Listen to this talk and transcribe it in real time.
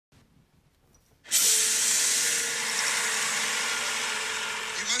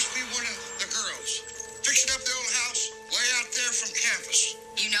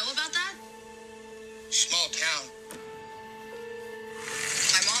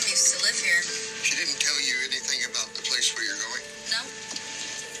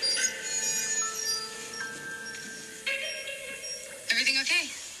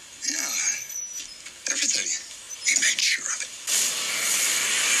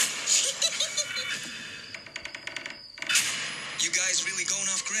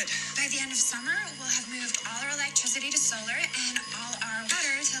end of summer, we'll have moved all our electricity to solar and all our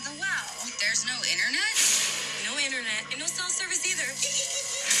water to the well. There's no internet? No internet and no cell service either.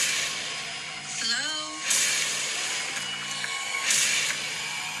 Hello?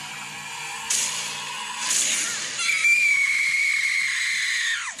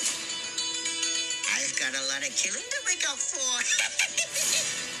 I've got a lot of killing to make up for.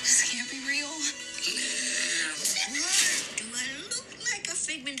 This can't be real. Do I look like a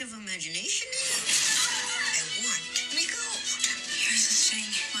figment of imagination? I want to be gold. Here's this thing.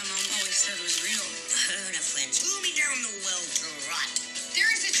 My mom always said it was real. Her and a friend threw me down the well to rot. There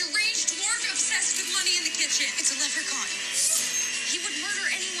is a deranged dwarf obsessed with money in the kitchen. It's a leprechaun. He would murder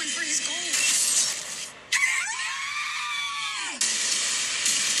anyone for his gold.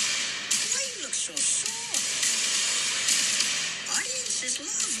 Why you look so sore? Audiences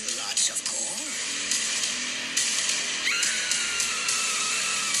love lots of gore.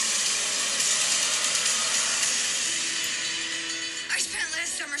 I spent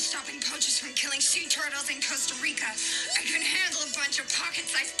last summer stopping poachers from killing sea turtles in Costa Rica. I couldn't handle a bunch of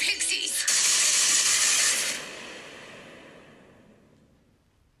pocket-sized pixies.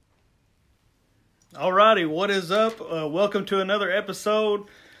 Alrighty, what is up? Welcome to another episode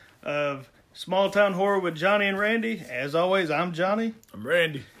of Small Town Horror with Johnny and Randy. As always, I'm Johnny. I'm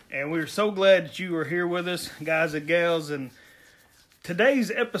Randy. And we're so glad that you are here with us, guys and gals. And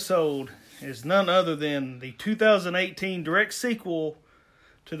today's episode is none other than the 2018 direct sequel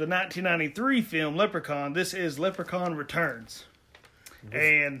to the 1993 film Leprechaun. This is Leprechaun Returns.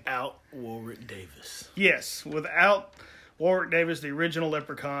 Without Warwick Davis. Yes, without Warwick Davis, the original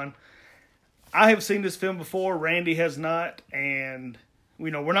Leprechaun. I have seen this film before. Randy has not. And,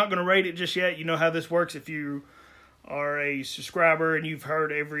 we're not going to rate it just yet. You know how this works if you are a subscriber and you've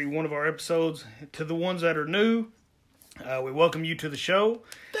heard every one of our episodes. To the ones that are new, we welcome you to the show.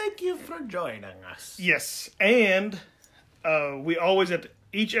 Thank you for joining us. Yes, and we always at the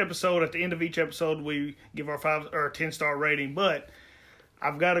end of each episode, we give our 5 or 10-star rating. But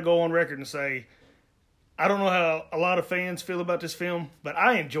I've got to go on record and say, I don't know how a lot of fans feel about this film, but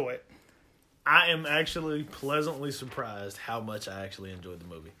I enjoy it. I am actually pleasantly surprised how much I actually enjoyed the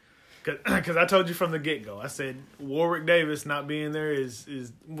movie. Because I told you from the get-go, I said Warwick Davis not being there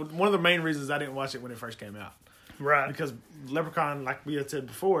is one of the main reasons I didn't watch it when it first came out. Right. Because Leprechaun, like we had said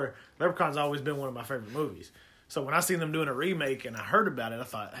before, Leprechaun's always been one of my favorite movies. So when I seen them doing a remake and I heard about it, I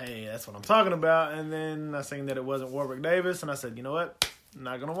thought, hey, that's what I'm talking about. And then I seen that it wasn't Warwick Davis, and I said, you know what? I'm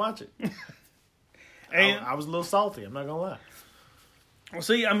not going to watch it. And I was a little salty, I'm not going to lie. Well,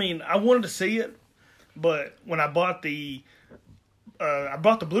 see, I wanted to see it, but when I bought the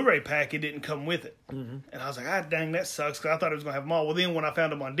Blu-ray pack, it didn't come with it. Mm-hmm. And I was like, ah, dang, that sucks, because I thought it was going to have them all. Well, then when I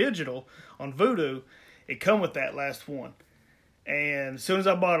found them on digital, on Vudu, it come with that last one. And as soon as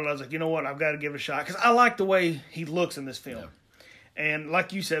I bought it, I was like, you know what, I've got to give it a shot, because I like the way he looks in this film. Yeah. And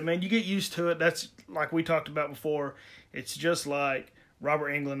like you said, man, you get used to it. That's like we talked about before. It's just like Robert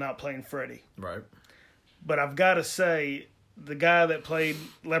Englund not playing Freddy. Right. But I've got to say, the guy that played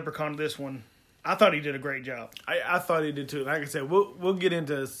Leprechaun in this one, I thought he did a great job. I thought he did too. Like I said, we'll get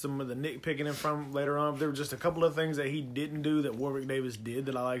into some of the nitpicking in from later on. There were just a couple of things that he didn't do that Warwick Davis did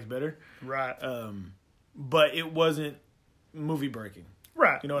that I liked better. Right. But it wasn't movie breaking.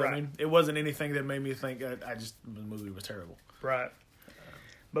 Right. You know what I mean? It wasn't anything that made me think the movie was terrible. Right.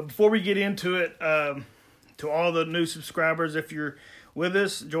 But before we get into it, to all the new subscribers, if you're with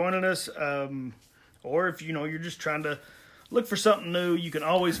us, joining us, or if you're just trying to look for something new, you can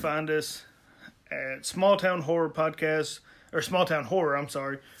always find us at Small Town Horror Podcast, or Small Town Horror, I'm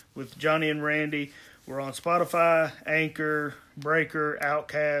sorry, with Johnny and Randy. We're on Spotify, Anchor, Breaker,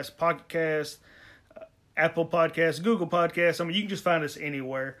 Outcast, Pocket Cast, Apple Podcasts, Google Podcasts. You can just find us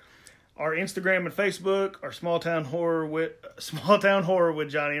anywhere. Our Instagram and Facebook are Small Town Horror with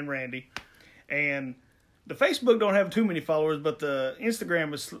Johnny and Randy. And the Facebook don't have too many followers, but the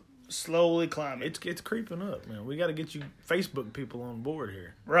Instagram is slowly climbing. It's creeping up, man. We got to get you Facebook people on board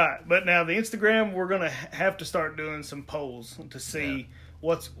here. Right. But now the Instagram, we're going to have to start doing some polls to see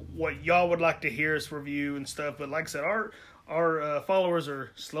what y'all would like to hear us review and stuff. But like I said, our followers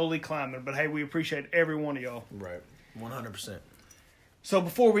are slowly climbing. But hey, we appreciate every one of y'all. Right. 100%. So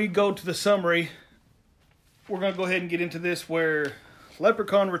before we go to the summary, we're going to go ahead and get into this, where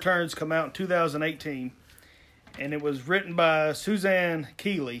Leprechaun Returns come out in 2018. And it was written by Suzanne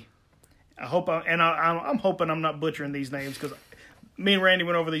Keeley. I'm hoping I'm not butchering these names, because me and Randy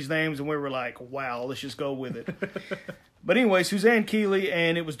went over these names and we were like, wow, let's just go with it. But anyway, Suzanne Keeley,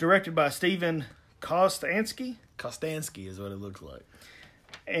 and it was directed by Stephen Kostansky. Kostansky is what it looks like.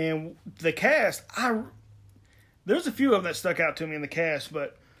 And the cast, there's a few of them that stuck out to me in the cast,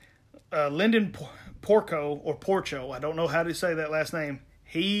 but Lyndon Porcho. I don't know how to say that last name.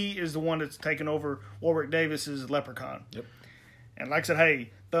 He is the one that's taken over Warwick Davis's Leprechaun. Yep. And like I said,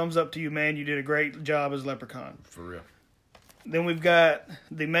 hey, thumbs up to you, man. You did a great job as Leprechaun. For real. Then we've got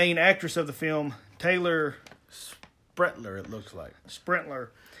the main actress of the film, Taylor Spretler, it looks like. Sprintler,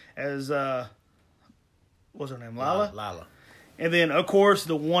 as, what's her name, Lila? Lila. And then, of course,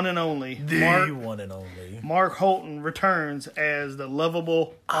 the one and only. One and only. Mark Holton returns as the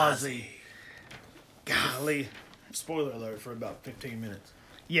lovable Ozzy. Golly. Spoiler alert for about 15 minutes.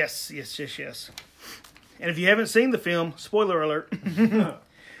 Yes. And if you haven't seen the film, spoiler alert.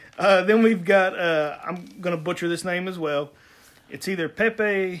 Then we've got, I'm going to butcher this name as well. It's either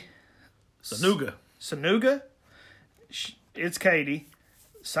Pepe Sanuga. It's Katie.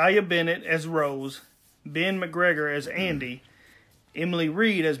 Saya Bennett as Rose. Ben McGregor as Andy. Emily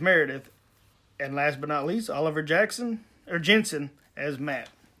Reed as Meredith. And last but not least, Oliver Jensen as Matt.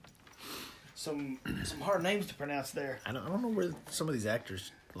 Some hard names to pronounce there. I don't know where some of these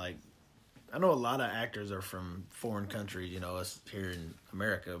actors, like, I know a lot of actors are from foreign countries, us here in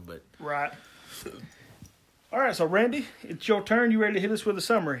America, but... Right. All right, so Randy, it's your turn. You ready to hit us with a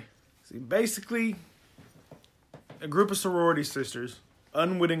summary? See, basically, a group of sorority sisters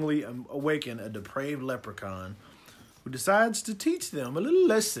unwittingly awaken a depraved leprechaun who decides to teach them a little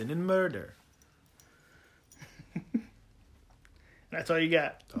lesson in murder. That's all you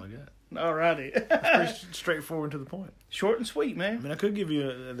got? That's all I got. All righty. Pretty straightforward to the point. Short and sweet, man. I mean, I could give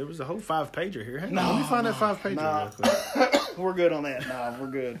you there was a whole 5-pager here. Hang on, let me find that 5-pager real quick. We're good on that. No,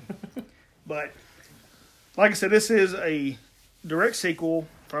 we're good. But, like I said, this is a direct sequel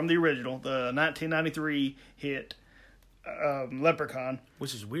from the original, the 1993 hit Leprechaun.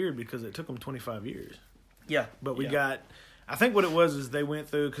 Which is weird because it took them 25 years. Yeah. But we got... I think what it was is they went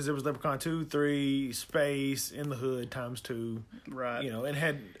through, because there was Leprechaun 2, 3, Space, In the Hood, ×2. Right. It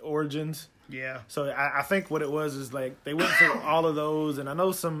had Origins. Yeah. So I think what it was is like they went through all of those, and I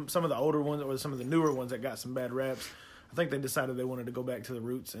know some of the older ones or some of the newer ones that got some bad raps. I think they decided they wanted to go back to the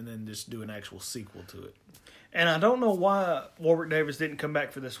roots and then just do an actual sequel to it. And I don't know why Warwick Davis didn't come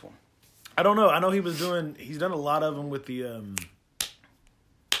back for this one. I don't know. I know he's done a lot of them with the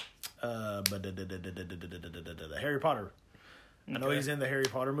Harry Potter. I know he's in the Harry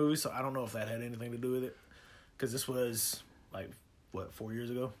Potter movie, so I don't know if that had anything to do with it. Because this was, 4 years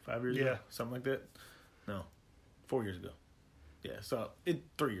ago? 5 years ago? Something like that? No. 4 years ago. Yeah, so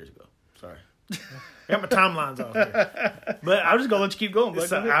 3 years ago. Sorry. I got my timelines off here. But I'm just going to let you keep going.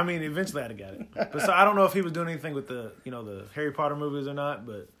 Eventually I'd have got it. But so I don't know if he was doing anything with the Harry Potter movies or not,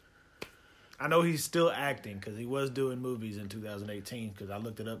 but I know he's still acting because he was doing movies in 2018 because I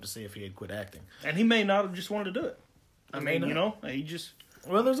looked it up to see if he had quit acting. And he may not have just wanted to do it. He just...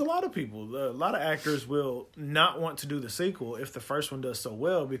 Well, there's a lot of people. A lot of actors will not want to do the sequel if the first one does so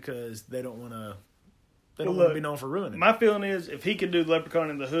well because they don't want to... They don't want to be known for ruining it. My feeling is if he could do Leprechaun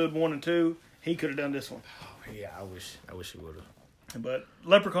in the Hood 1 and 2, he could have done this one. Oh, yeah, I wish he would have. But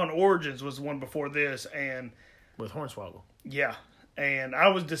Leprechaun Origins was the one before this, and... With Hornswoggle. Yeah, and I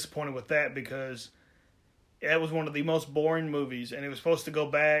was disappointed with that because that was one of the most boring movies, and it was supposed to go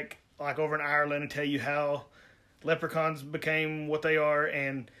back, over in Ireland and tell you how leprechauns became what they are,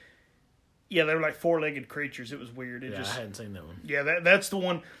 and they were like four-legged creatures. It was weird. I hadn't seen that one. Yeah, that's the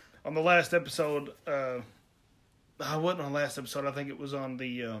one on the last episode. I wasn't on the last episode. I think it was on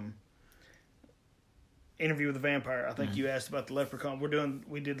the Interview with the Vampire. I think you asked about the Leprechaun.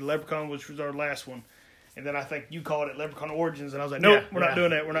 We did the Leprechaun, which was our last one, and then I think you called it Leprechaun Origins, and I was like, nope, we're not doing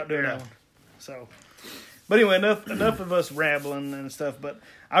that. We're not doing that one. So, but anyway, enough of us rambling and stuff. But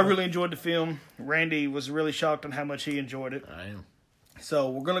I really enjoyed the film. Randy was really shocked on how much he enjoyed it. I am. So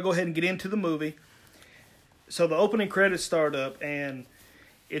we're gonna go ahead and get into the movie. So the opening credits start up, and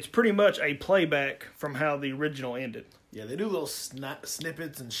it's pretty much a playback from how the original ended. Yeah, they do little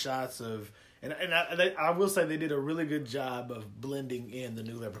snippets and shots of, and I will say they did a really good job of blending in the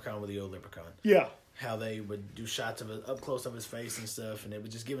new Leprechaun with the old Leprechaun. Yeah. How they would do shots of it up close of his face and stuff, and they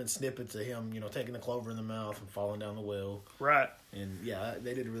would just giving snippets of him, taking the clover in the mouth and falling down the well. Right. And yeah,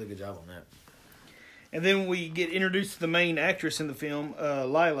 they did a really good job on that. And then we get introduced to the main actress in the film,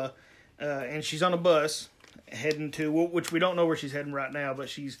 Lila, and she's on a bus heading to, which we don't know where she's heading right now, but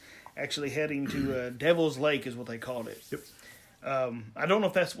she's actually heading to Devil's Lake is what they called it. Yep. I don't know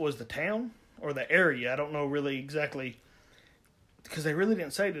if that was the town or the area. I don't know really exactly, because they really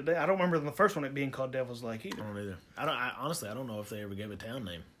didn't say today. I don't remember in the first one it being called Devil's Lake either. I don't either. Honestly, I don't know if they ever gave a town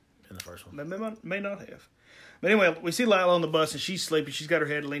name in the first one. They may not have. But anyway, we see Lila on the bus, and she's sleeping. She's got her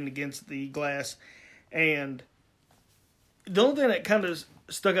head leaning against the glass. And the only thing that kind of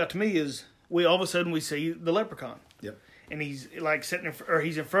stuck out to me is all of a sudden we see the Leprechaun. Yep. and he's like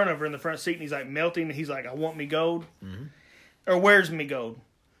he's in front of her in the front seat, and he's like melting, and he's like, "I want me gold," or "Where's me gold?"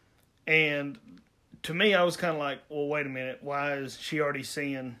 And to me, I was kind of like, "Well, wait a minute, why is she already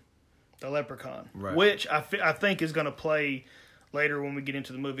seeing the leprechaun?" Right. Which I think is going to play later when we get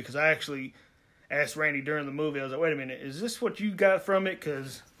into the movie, because I actually asked Randy during the movie, I was like, "Wait a minute, is this what you got from it?"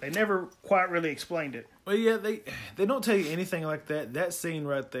 Because they never quite really explained it. Well, yeah, they don't tell you anything like that. That scene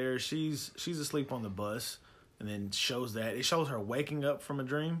right there, she's asleep on the bus, and then it shows her waking up from a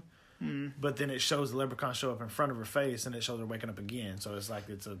dream, but then it shows the leprechaun show up in front of her face, and it shows her waking up again. So it's like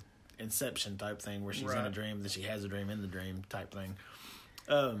it's a Inception type thing where she's in a dream, then she has a dream in the dream type thing.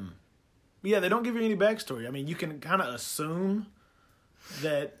 Yeah, they don't give you any backstory. I mean, you can kind of assume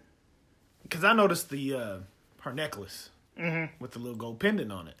that, because I noticed her necklace with the little gold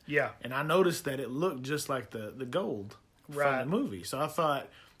pendant on it. Yeah. And I noticed that it looked just like the gold from the movie. So I thought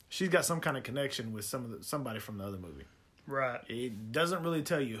she's got some kind of connection with somebody from the other movie. Right. It doesn't really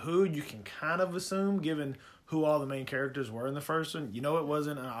tell you who. You can kind of assume, given who all the main characters were in the first one. You know, it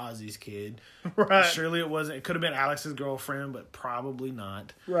wasn't Ozzy's kid. Right. Surely it wasn't. It could have been Alex's girlfriend, but probably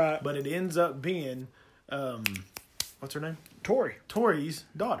not. Right. But it ends up being, what's her name? Tori's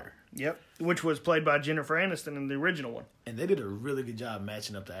daughter. Yep. Which was played by Jennifer Aniston in the original one. And they did a really good job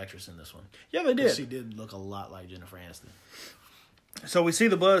matching up the actress in this one. Yeah, they did. She did look a lot like Jennifer Aniston. So we see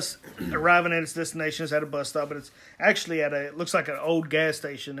the bus arriving at its destination. It's at a bus stop, but it's actually it looks like an old gas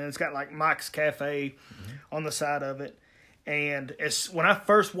station, and it's got like Mike's Cafe on the side of it. And when I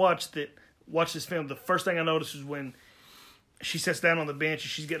first watched this film, the first thing I noticed was when she sits down on the bench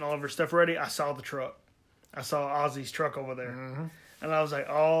and she's getting all of her stuff ready, I saw the truck. I saw Ozzy's truck over there. Mm-hmm. And I was like,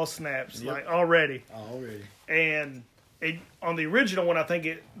 oh, snaps, like already. Already. And on the original one, I think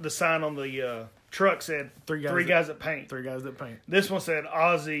the sign on the truck said three guys that paint. 3 guys that paint. This one said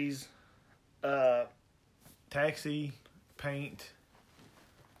Ozzy's taxi, paint.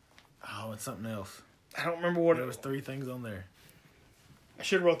 Oh, and something else. I don't remember what there was 3 things on there. I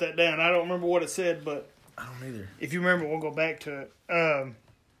should have wrote that down. I don't remember what it said, but I don't either. If you remember, we'll go back to it.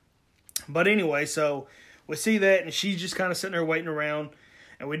 But anyway, so we see that, and she's just kind of sitting there waiting around,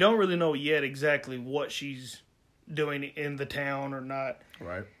 and we don't really know yet exactly what she's doing in the town or not.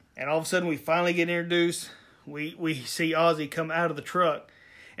 Right. And all of a sudden, we finally get introduced. We see Ozzy come out of the truck,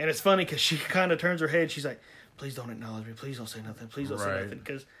 and it's funny because she kind of turns her head. She's like, "Please don't acknowledge me. Please don't say nothing. Please don't say nothing."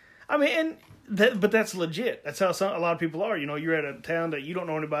 Because I mean, but that's legit. That's how a lot of people are. You know, you're at a town that you don't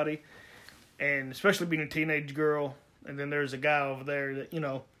know anybody, and especially being a teenage girl, and then there's a guy over there that you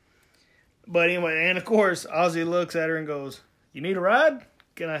know. But anyway, and of course, Ozzy looks at her and goes, "You need a ride?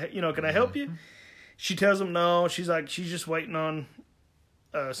 Can I help you?" She tells him no. She's just waiting on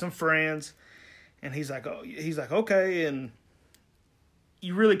some friends, and he's like, okay, and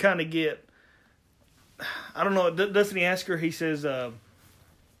you really kind of get, I don't know, doesn't he ask her? He says,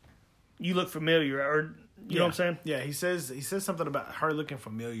 "You look familiar," or you know what I'm saying? Yeah, he says something about her looking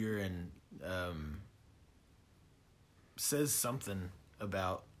familiar, and says something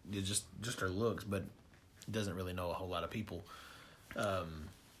about just her looks, but doesn't really know a whole lot of people.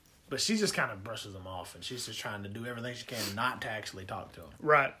 But she just kind of brushes him off, and she's just trying to do everything she can not to actually talk to him.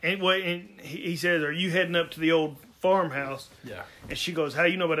 Right. And he says, "Are you heading up to the old farmhouse?" Yeah. And she goes, "How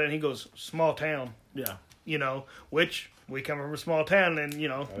do you know about that?" And he goes, "Small town." Yeah. You know, which we come from a small town, and you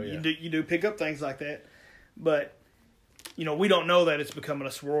know, Oh, yeah. you do pick up things like that. But you know, we don't know that it's becoming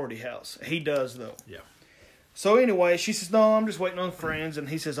a sorority house. He does though. Yeah. So anyway, she says, "No, I'm just waiting on friends," and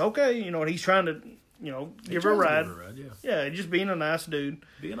he says, "Okay," you know, and he's trying to, you know, give her a ride. Yeah, just being a nice dude.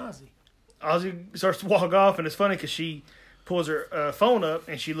 Being Ozzy. Ozzy starts to walk off, and it's funny because she pulls her phone up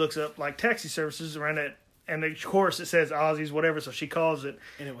and she looks up like taxi services around it, and of course it says Ozzy's whatever, so she calls it.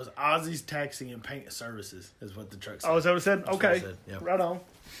 And it was Ozzy's Taxi and Paint Services is what the truck said. Oh, is that what it said? That's okay, what it said. Yeah. Right on.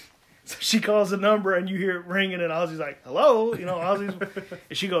 So she calls the number, and you hear it ringing, and Ozzy's like, "Hello," you know, Ozzy's,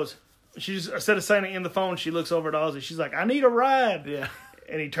 and she goes, she just instead of saying it in the phone, she looks over at Ozzy. She's like, "I need a ride." Yeah.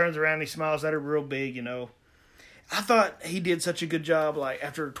 And he turns around and he smiles at her real big, you know. I thought he did such a good job. Like,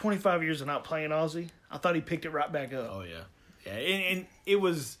 after 25 years of not playing Ozzy, I thought he picked it right back up. Oh, yeah. Yeah, and it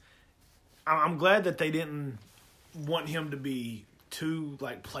was... I'm glad that they didn't want him to be too,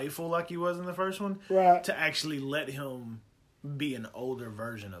 like, playful like he was in the first one. Right. To actually let him be an older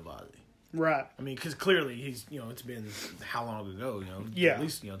version of Ozzy. Right. I mean, because clearly he's, you know, it's been how long ago, you know? Yeah. At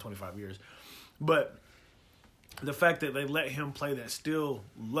least, 25 years. But the fact that they let him play that still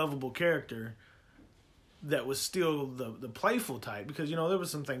lovable character... that was still the playful type, because, you know, there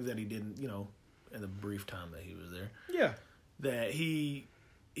was some things that he didn't, you know, in the brief time that he was there. Yeah. That he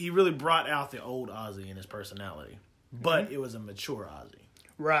really brought out the old Ozzy in his personality. But it was a mature Ozzy.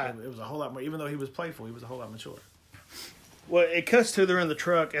 Right. It was a whole lot more, even though he was playful, he was a whole lot mature. Well, it cuts to they're in the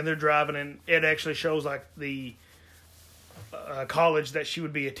truck and they're driving, and it actually shows like the college that she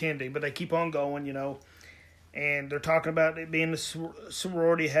would be attending. But they keep on going, and they're talking about it being the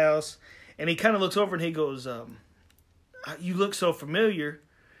sorority house. And he kind of looks over and he goes, "You look so familiar."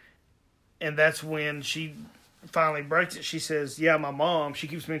 And that's when she finally breaks it. She says, "Yeah, my mom." She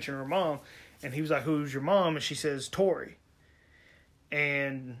keeps mentioning her mom, and he was like, "Who's your mom?" And she says, "Tori."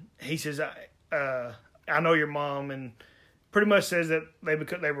 And he says, I know your mom," and pretty much says that they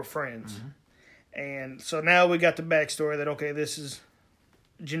were friends. Mm-hmm. And so now we got the backstory that, okay, this is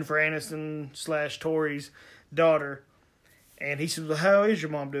Jennifer Aniston / Tori's daughter. And he says, "Well, how is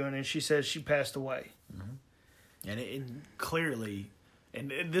your mom doing?" And she says she passed away. Mm-hmm. And it clearly,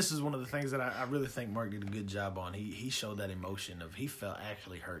 and this is one of the things that I really think Mark did a good job on. He showed that emotion of he felt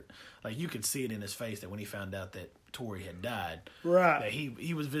actually hurt. Like you could see it in his face that when he found out that Tori had died, right? That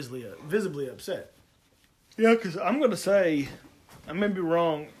he was visibly upset. Yeah, because I'm going to say, I may be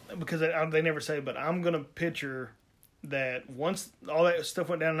wrong because they never say, but I'm going to picture that once all that stuff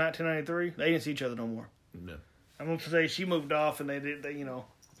went down in 1993, they didn't see each other no more. No. I'm going to say she moved off and they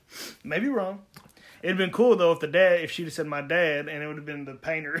maybe wrong. It'd been cool though if she'd have said my dad, and it would have been the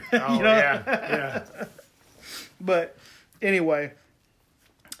painter. Oh, yeah. But anyway,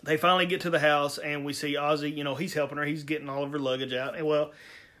 they finally get to the house and we see Ozzy, he's helping her. He's getting all of her luggage out. And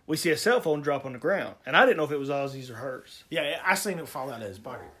we see a cell phone drop on the ground. And I didn't know if it was Ozzy's or hers. Yeah, I seen it fall out of his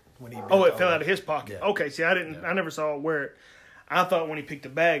pocket. When he it fell out of his pocket. Yeah. Okay, see, I never saw it where I thought when he picked the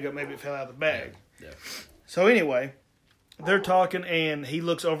bag up, maybe it fell out of the bag. Yeah. So anyway, they're talking and he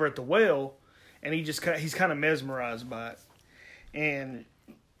looks over at the well and he's kind of mesmerized by it. And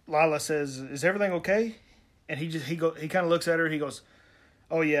Lila says, "Is everything okay?" And he kind of looks at her and he goes,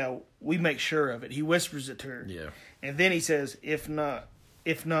 "Oh yeah, we make sure of it." He whispers it to her. Yeah. And then he says, if not,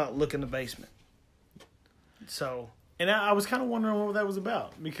 look in the basement." So, and I was kind of wondering what that was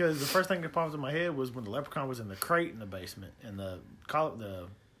about, because the first thing that popped in my head was when the leprechaun was in the crate in the basement and the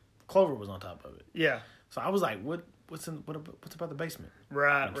clover was on top of it. yeah. So I was like, what's about the basement?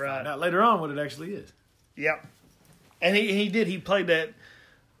 Right. Find out later on what it actually is. Yep. And he played that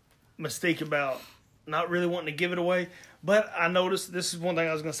mystique about not really wanting to give it away. But I noticed, this is one thing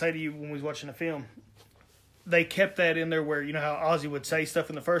I was going to say to you when we was watching the film. They kept that in there where, how Ozzy would say stuff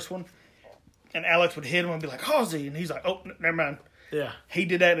in the first one, and Alex would hit him and be like, "Ozzy," and he's like, "Oh, never mind." Yeah. He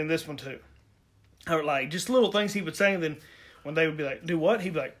did that in this one too. Or like just little things he would say, and then when they would be like, "Do what?"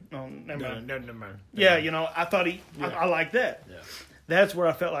 He'd be like, "No, never mind." Never mind. Yeah, I thought I like that. Yeah. That's where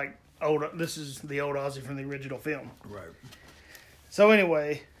I felt like, this is the old Ozzy from the original film. Right. So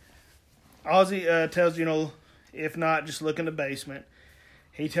anyway, Ozzy tells, if not, just look in the basement.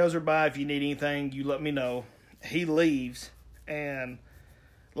 He tells her, "Bye, if you need anything, you let me know." He leaves, and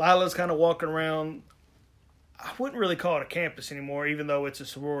Lila's kind of walking around. I wouldn't really call it a campus anymore, even though it's a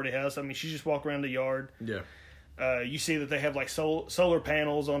sorority house. I mean, she's just walking around the yard. Yeah. You see that they have like solar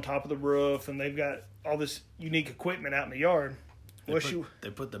panels on top of the roof, and they've got all this unique equipment out in the yard. They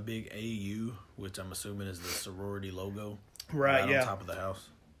put the big AU, which I'm assuming is the sorority logo, right on top of the house.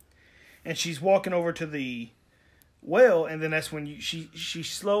 And she's walking over to the well, and then that's when she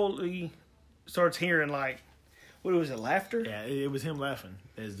slowly starts hearing like, what was it, laughter? Yeah, it was him laughing,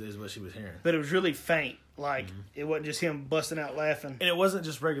 is what she was hearing. But it was really faint. Like, It wasn't just him busting out laughing. And it wasn't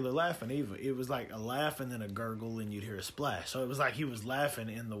just regular laughing either. It was like a laugh and then a gurgle and you'd hear a splash. So it was like he was laughing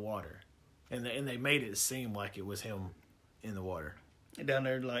in the water. And they made it seem like it was him in the water. Down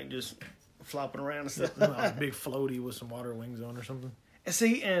there, like, just flopping around and stuff. Like a big floaty with some water wings on or something. And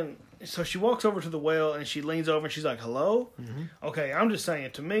see, and so she walks over to the well and she leans over and she's like, "Hello?" Mm-hmm. Okay, I'm just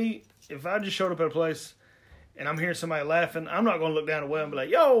saying, to me, if I just showed up at a place and I'm hearing somebody laughing, I'm not going to look down the well and be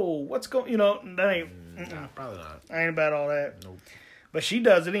like, "Yo, what's going," that ain't, Nah, probably not. I ain't about all that. Nope. But she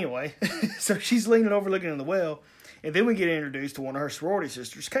does it anyway. So she's leaning over looking in the well. And then we get introduced to one of her sorority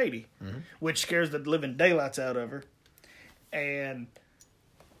sisters, Katie, which scares the living daylights out of her. And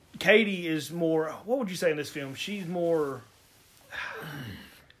Katie is more, what would you say in this film? She's more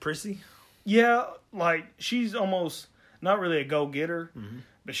Prissy? Yeah, like she's almost not really a go-getter,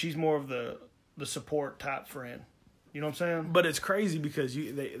 but she's more of the support type friend. You know what I'm saying? But it's crazy because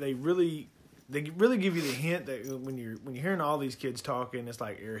they really give you the hint that when you're hearing all these kids talking, it's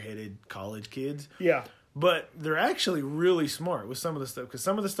like airheaded college kids. Yeah. But they're actually really smart with some of the stuff, because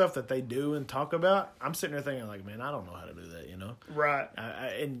some of the stuff that they do and talk about, I'm sitting there thinking like, man, I don't know how to do that, Right.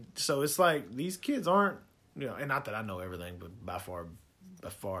 And so it's like these kids aren't, and not that I know everything, but by far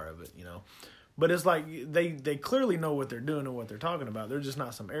of it, But it's like they clearly know what they're doing and what they're talking about. They're just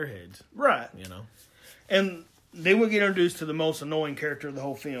not some airheads, Right. And then we get introduced to the most annoying character of the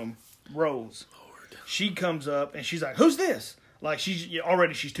whole film, Rose. Lord. She comes up and she's like, "Who's this?" Like she's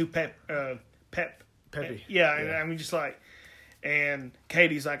too peppy. Yeah, and I mean just like, and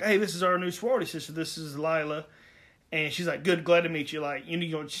Katie's like, "Hey, this is our new sorority sister. This is Lila," and she's like, "Good, glad to meet you." Like you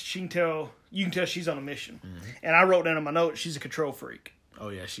can tell she's on a mission. Mm-hmm. And I wrote down in my notes, she's a control freak. Oh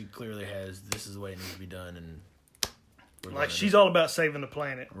yeah, she clearly has. This is the way it needs to be done, and like she's all about saving the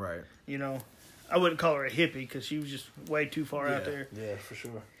planet. Right. You know, I wouldn't call her a hippie because she was just way too far out there. Yeah, for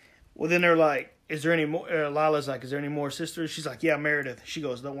sure. Well, then they're like, "Is there any more?" Lila's like, "Is there any more sisters?" She's like, "Yeah, Meredith." She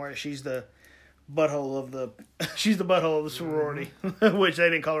goes, "Don't worry, she's the butthole of the sorority," mm-hmm. Which they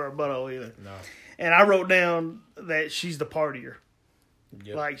didn't call her a butthole either. No. And I wrote down that she's the partier.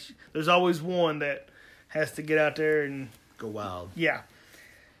 Yep. Like, there's always one that has to get out there and go wild. Yeah.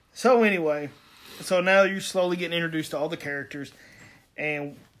 So anyway, now you're slowly getting introduced to all the characters,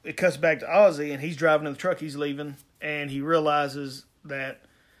 and it cuts back to Ozzy, and he's driving in the truck. He's leaving, and he realizes that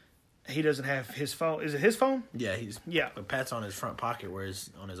he doesn't have his phone. Is it his phone? Yeah, But Pat's on his front pocket, where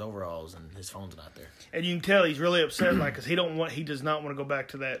on his overalls, and his phone's not there. And you can tell he's really upset, like, because he does not want to go back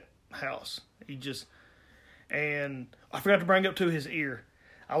to that house. And I forgot to bring up to his ear.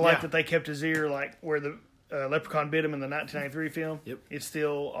 I like that they kept his ear like where the Leprechaun bit him in the 1993 film. Yep, it's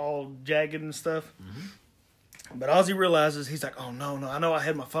still all jagged and stuff. Mm-hmm. But Ozzy realizes, he's like, "Oh no, I know I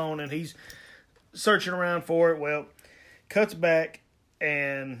had my phone," and he's searching around for it. Well, cuts back.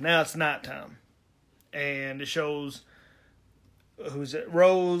 And now it's nighttime. And it shows,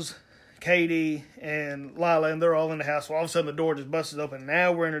 Rose, Katie, and Lila, and they're all in the house. Well, all of a sudden the door just busts open.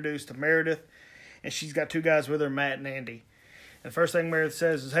 Now we're introduced to Meredith, and she's got two guys with her, Matt and Andy. And the first thing Meredith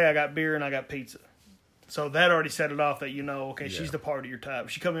says is, "Hey, I got beer and I got pizza." So that already set it off that, she's the partier type.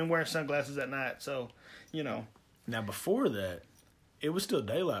 She come in wearing sunglasses at night, so, Now, before that, it was still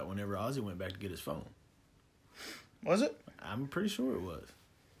daylight whenever Ozzy went back to get his phone. Was it? I'm pretty sure it was.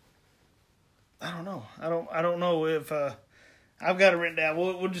 I don't know. I don't know if I've got it written down.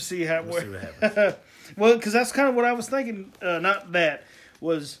 We'll just see how we'll see what happens. Well, because that's kind of what I was thinking. Not that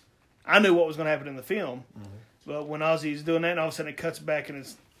was I knew what was going to happen in the film, mm-hmm. But when Ozzy's doing that, and all of a sudden it cuts back and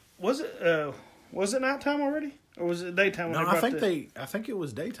was it nighttime already, or was it daytime? No, I think it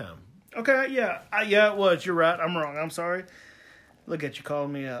was daytime. Okay, yeah, it was. You're right. I'm wrong. I'm sorry. Look at you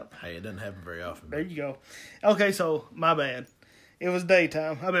calling me out. Hey, it doesn't happen very often. There you go. Okay, so my bad. It was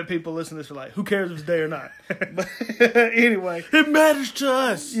daytime. I bet people listening to this are like, "Who cares if it's day or not?" But anyway, it matters to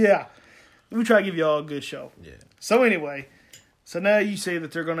us. Yeah, we try to give you all a good show. Yeah. So anyway, now you see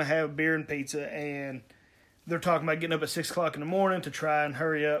that they're going to have beer and pizza, and they're talking about getting up at 6:00 in the morning to try and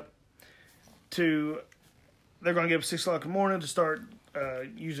hurry up. They're going to get up at 6:00 in the morning to start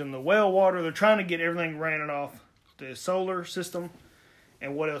using the well water. They're trying to get everything running off the solar system,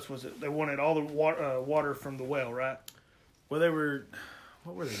 and what else was it? They wanted all the water from the well, right? Well,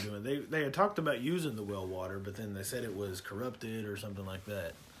 what were they doing? They had talked about using the well water, but then they said it was corrupted or something like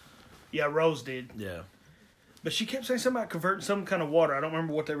that. Yeah, Rose did. Yeah. But she kept saying something about converting some kind of water. I don't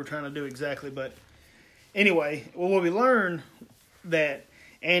remember what they were trying to do exactly, but anyway, what we learned that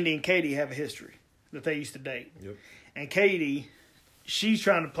Andy and Katie have a history that they used to date. Yep. And Katie, she's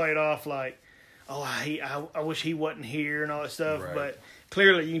trying to play it off like, "Oh, I wish he wasn't here," and all that stuff. Right. But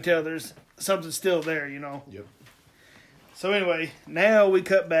clearly you can tell there's something still there, Yep. So anyway, now we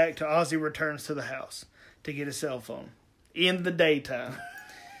cut back to Ozzy returns to the house to get his cell phone in the daytime.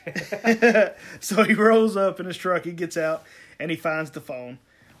 So he rolls up in his truck, he gets out, and he finds the phone.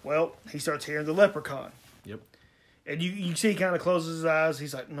 Well, he starts hearing the Leprechaun. Yep. And you see he kind of closes his eyes.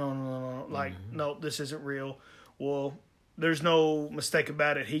 He's like, no. Like, mm-hmm. No, this isn't real. Well, there's no mistake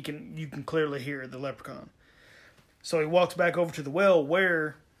about it. You can clearly hear the Leprechaun. So he walks back over to the well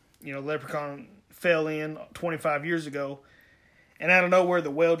where, the Leprechaun fell in 25 years ago. And out of nowhere,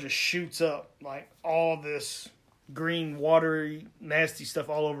 the well just shoots up. Like, all this green, watery, nasty stuff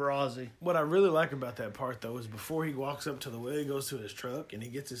all over Ozzy. What I really like about that part, though, is before he walks up to the well, he goes to his truck, and he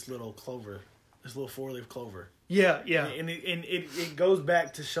gets this little clover, this little 4-leaf clover. Yeah. And it goes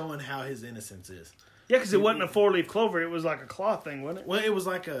back to showing how his innocence is. Yeah, because it wasn't a 4-leaf clover. It was like a cloth thing, wasn't it? Well, it was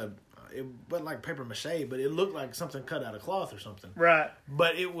like it wasn't like paper mache, but it looked like something cut out of cloth or something. Right.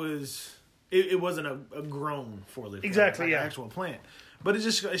 But it was... It wasn't a grown 4-leaf exactly, like yeah, an actual plant, but it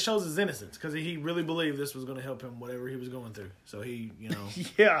shows his innocence because he really believed this was going to help him whatever he was going through. So he,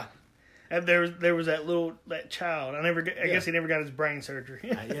 yeah, and there was that child. I guess he never got his brain surgery.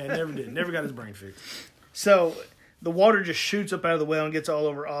 Yeah, never got his brain fixed. So the water just shoots up out of the well and gets all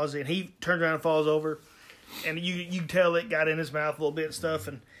over Ozzy, and he turns around and falls over, and you tell it got in his mouth a little bit and stuff,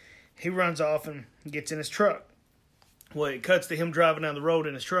 and he runs off and gets in his truck. Well, it cuts to him driving down the road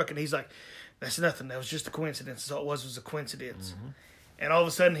in his truck, and he's like, "That's nothing. That was just a coincidence. All it was a coincidence." Mm-hmm. and all of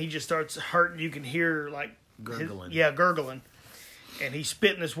a sudden he just starts hurting. You can hear like Gurgling. gurgling, and he's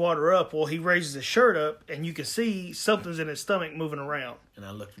spitting this water up. Well, he raises his shirt up, and you can see something's in his stomach moving around. And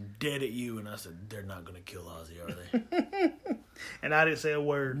I looked dead at you, and I said, "They're not going to kill Ozzy, are they?" And I didn't say a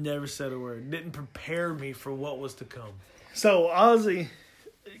word. Never said a word. Didn't prepare me for what was to come. So Ozzy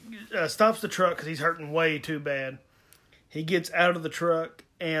stops the truck because he's hurting way too bad. He gets out of the truck,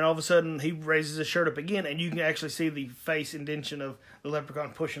 and all of a sudden he raises his shirt up again, and you can actually see the face indentation of the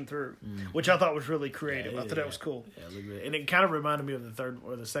leprechaun pushing through, which I thought was really creative. I thought that was cool. Yeah, it looked good. And it kind of reminded me of the third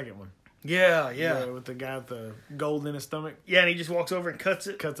or the second one. Yeah. With the guy with the gold in his stomach. Yeah, and he just walks over and cuts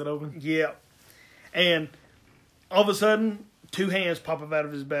it. Cuts it open. Yeah. And all of a sudden, 2 hands pop up out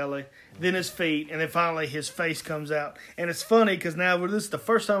of his belly, then his feet, and then finally his face comes out. And it's funny because now this is the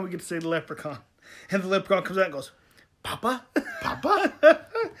first time we get to see the leprechaun. And the leprechaun comes out and goes, "Papa? Papa?"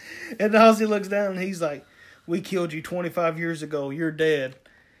 And Ozzy looks down and he's like, "We killed you 25 years ago. You're dead."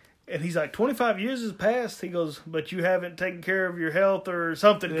 And he's like, 25 years has passed? He goes, "But you haven't taken care of your health or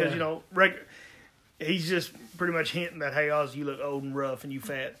something." Because, he's just pretty much hinting that, "Hey, Ozzy, you look old and rough and you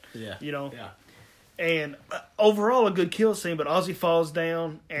fat." Yeah. Yeah. And overall, a good kill scene, but Ozzy falls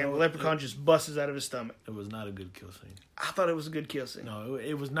down and the leprechaun just busts out of his stomach. It was not a good kill scene. I thought it was a good kill scene. No,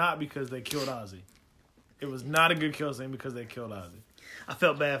 it was not because they killed Ozzy. It was not a good kill scene because they killed Ozzy. I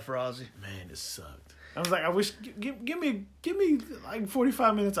felt bad for Ozzy. Man, it sucked. I was like, I wish give me like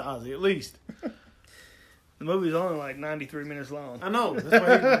 45 minutes of Ozzy at least. The movie's only like 93 minutes long. I know. That's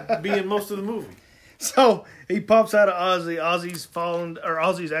why he'd be in most of the movie. So he pops out of Ozzy.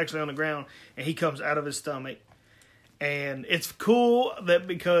 Ozzy's actually on the ground, and he comes out of his stomach. And it's cool that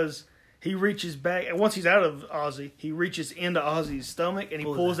because he reaches back, and once he's out of Ozzy, he reaches into Ozzy's stomach, and he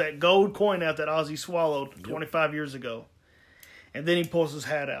pulls that gold coin out that Ozzy swallowed 25 years ago. And then he pulls his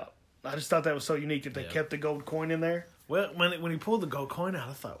hat out. I just thought that was so unique that they kept the gold coin in there. Well, when he pulled the gold coin out,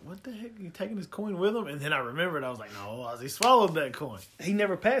 I thought, what the heck? Are you taking his coin with him? And then I remembered, I was like, no, Ozzy swallowed that coin. He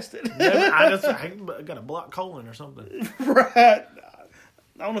never passed it. I got a block colon or something. Right. I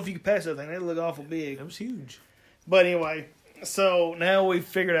don't know if you could pass that thing. They look awful big. It was huge. But anyway, so now we've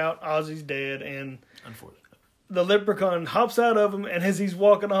figured out Ozzy's dead, and Unfortunately. the leprechaun hops out of him, and as he's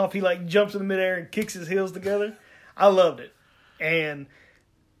walking off, he like jumps in the midair and kicks his heels together. I loved it. And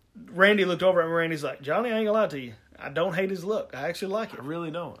Randy looked over at me, and Randy's like, "Johnny, I ain't gonna lie to you. I don't hate his look. I actually like it." I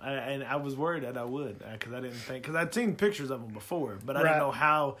really don't. And I was worried that I would because I didn't think, because I'd seen pictures of him before, but I didn't know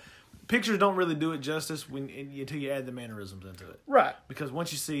how. Pictures don't really do it justice until you add the mannerisms into it. Right. Because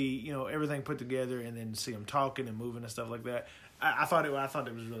once you see, everything put together and then see him talking and moving and stuff like that, I thought it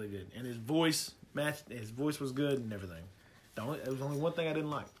was really good. And his voice matched. His voice was good and everything. There was only one thing I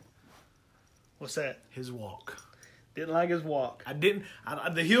didn't like. What's that? His walk. Didn't like his walk. I didn't.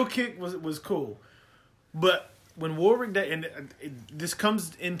 The heel kick was cool, but when Warwick this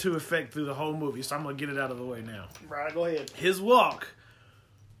comes into effect through the whole movie, so I'm gonna get it out of the way now. Right, go ahead. His walk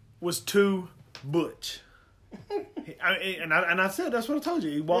was too butch. I said that's what I told you.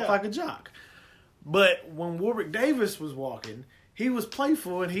 He walked like a jock. But when Warwick Davis was walking, he was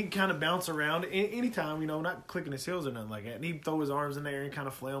playful and he'd kind of bounce around anytime, not clicking his heels or nothing like that. And he'd throw his arms in the air and kind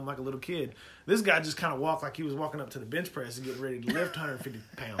of flail him like a little kid. This guy just kind of walked like he was walking up to the bench press and getting ready to lift 150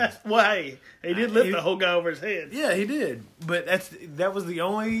 pounds. Well, hey, he did lift the whole guy over his head. Yeah, he did. But that was the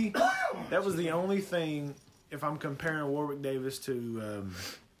only thing. If I'm comparing Warwick Davis to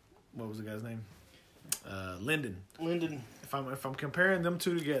what was the guy's name? Lyndon. If I'm comparing them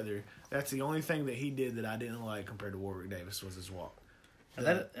two together, that's the only thing that he did that I didn't like compared to Warwick Davis was his walk.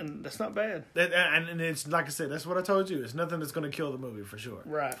 And that's not bad. And it's like I said, that's what I told you. It's nothing that's going to kill the movie for sure.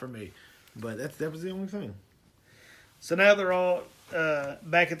 Right. For me. But that was the only thing. So now they're all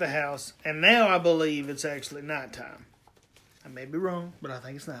back at the house, and now I believe it's actually nighttime. I may be wrong, but I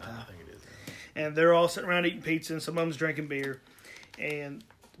think it's nighttime. I think it is. And they're all sitting around eating pizza, and some of them's drinking beer. And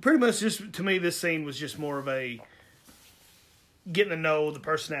pretty much just, to me, this scene was just more of a getting to know the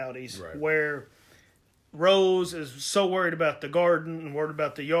personalities. Right. Where Rose is so worried about the garden and worried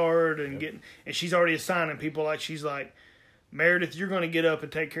about the yard and and she's already assigning people, like she's like, Meredith, you're going to get up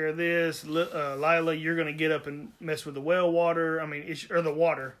and take care of this. Lila, you're going to get up and mess with the well water. Or the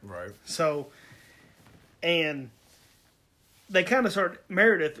water. Right. So, and they kind of start,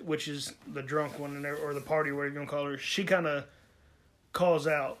 Meredith, which is the drunk one, or the party, whatever you're going to call her, she kind of calls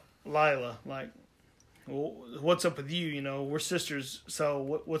out Lila, like, well, what's up with you? We're sisters,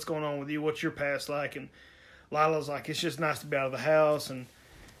 so what's going on with you? What's your past like? And Lila's like, it's just nice to be out of the house. And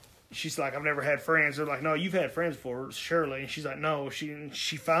she's like, I've never had friends. They're like, no, you've had friends before, surely. And she's like, no.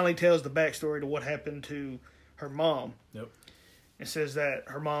 She finally tells the backstory to what happened to her mom. Yep. It says that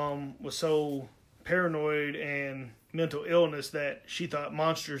her mom was so paranoid and mental illness that she thought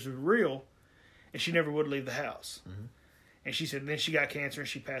monsters were real, and she never would leave the house. Mm-hmm. And she said then she got cancer and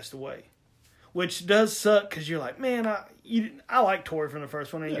she passed away. Which does suck because you're like, man, I like Tori from the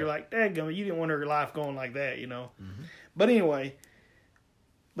first one, and you're like, dadgummit, you didn't want her life going like that, you know? Mm-hmm. But anyway,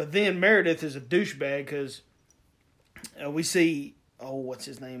 but then Meredith is a douchebag because we see, what's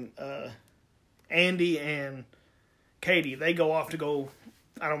his name? Andy and Katie. They go off to go,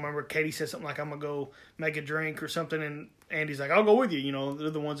 I don't remember, Katie says something like, I'm going to go make a drink or something, and Andy's like, I'll go with you. You know, they're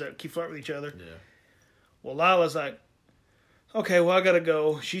the ones that keep flirting with each other. Yeah. Well, Lila's like, okay, well, I got to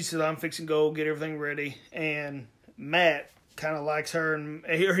go. She says, I'm fixing to go get everything ready. And Matt kind of likes her. And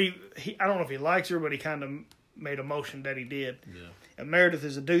he I don't know if he likes her, but he kind of made a motion that he did. Yeah. And Meredith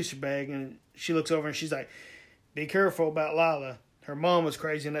is a douchebag, and she looks over and she's like, be careful about Lila. Her mom was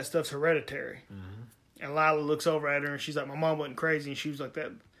crazy, and that stuff's hereditary. Mm-hmm. And Lila looks over at her, and she's like, my mom wasn't crazy. And she was like,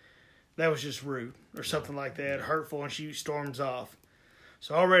 that was just rude or something like that, hurtful, and she storms off.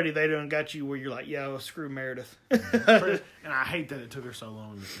 So already they done got you where you're like, yeah, well, screw Meredith. And I hate that it took her so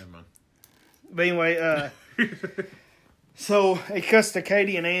long. Never mind. But anyway, so it cuts to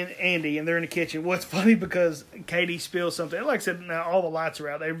Katie and Andy, and they're in the kitchen. What's funny because Katie spills something. Like I said, now all the lights are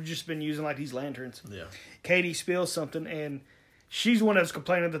out. They've just been using like these lanterns. Yeah. Katie spills something, and she's the one that's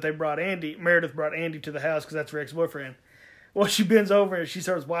complaining that Meredith brought Andy to the house because that's her ex-boyfriend. Well, she bends over and she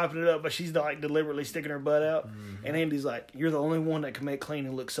starts wiping it up, but she's like deliberately sticking her butt out. Mm-hmm. And Andy's like, you're the only one that can make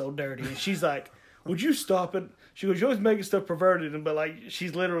cleaning look so dirty. And she's like, would you stop it? She goes, you're always making stuff perverted. But like,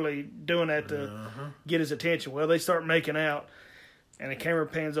 she's literally doing that to get his attention. Well, they start making out, and the camera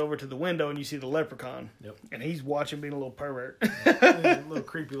pans over to the window, and you see the leprechaun. Yep. And he's watching, being a little pervert. A little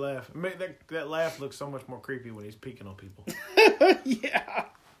creepy laugh. That laugh looks so much more creepy when he's peeking on people. Yeah.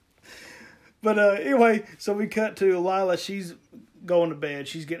 But anyway, so we cut to Lila. She's going to bed.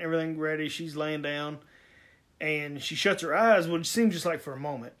 She's getting everything ready. She's laying down. And she shuts her eyes, which seems just like for a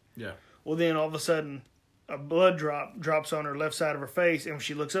moment. Yeah. Well, then all of a sudden, a blood drops on her left side of her face. And when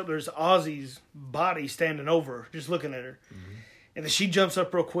she looks up, there's Ozzy's body standing over her, just looking at her. Mm-hmm. And then she jumps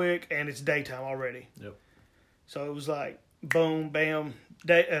up real quick, and it's daytime already. Yep. So it was like, boom, bam,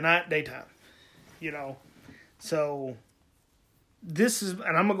 night, daytime. You know? So this is,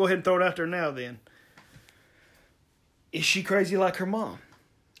 and I'm going to go ahead and throw it out there now then. Is she crazy like her mom?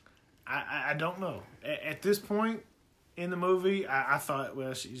 I don't know. At this point in the movie, I thought,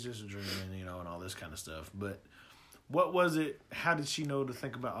 well, she's just dreaming, you know, and all this kind of stuff. But what was it? How did she know to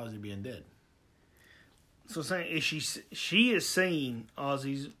think about Ozzy being dead? So saying is she is seeing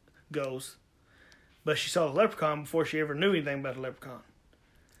Ozzy's ghost, but she saw the leprechaun before she ever knew anything about the leprechaun.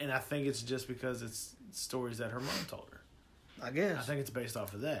 And I think it's just because it's stories that her mom told her. I guess. I think it's based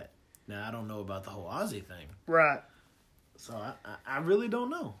off of that. Now, I don't know about the whole Ozzy thing. Right. So I really don't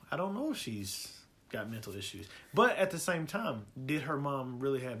know. I don't know if she's got mental issues. But at the same time, did her mom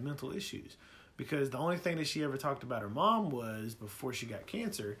really have mental issues? Because the only thing that she ever talked about her mom was, before she got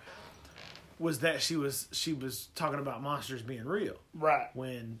cancer, was that she was talking about monsters being real. Right.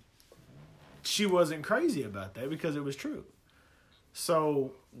 When she wasn't crazy about that because it was true.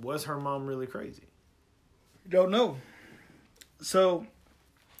 So, was her mom really crazy? Don't know. So,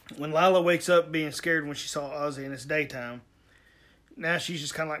 when Lila wakes up being scared when she saw Ozzy and it's daytime, now she's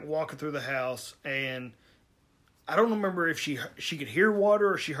just kind of like walking through the house, and I don't remember if she could hear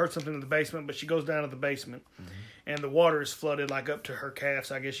water or she heard something in the basement, but she goes down to the basement, and the water is flooded like up to her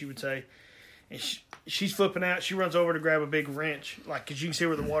calves, I guess you would say. And she's flipping out. She runs over to grab a big wrench, like, because you can see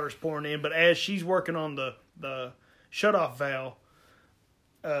where the water's pouring in. But as she's working on the shutoff valve,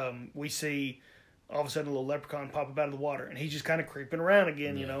 we see all of a sudden a little leprechaun pop up out of the water, and he's just kind of creeping around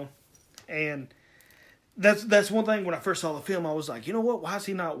again, you know. And that's one thing. When I first saw the film, I was like, you know what? Why is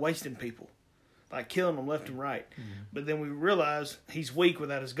he not wasting people, like killing them left and right? Mm-hmm. But then we realize he's weak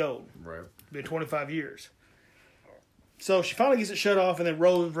without his gold. Right. Been 25 years. So she finally gets it shut off, and then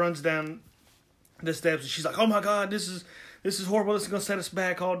Rose runs down the steps, and she's like, "Oh my God, this is horrible. This is gonna set us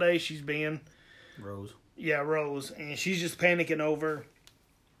back all day." She's being Rose. Yeah, Rose, and she's just panicking over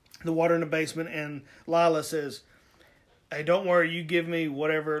the water in the basement. And Lila says, "Hey, don't worry. You give me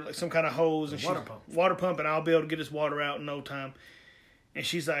whatever, like some kind of hose and water pump, and I'll be able to get this water out in no time." And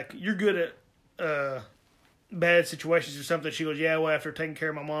she's like, "You're good at bad situations or something." She goes, "Yeah, well, after taking care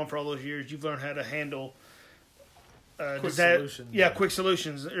of my mom for all those years, you've learned how to handle quick solutions. Yeah, quick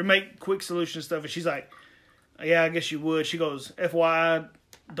solutions, or make quick solution stuff." And she's like, "Yeah, I guess you would." She goes, "FYI,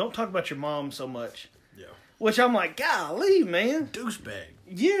 don't talk about your mom so much." Yeah. Which I'm like, golly, man. Douchebag.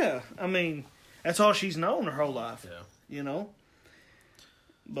 Yeah. I mean, that's all she's known her whole life. Yeah. You know?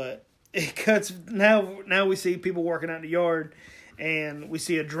 But it cuts, now we see people working out in the yard, and we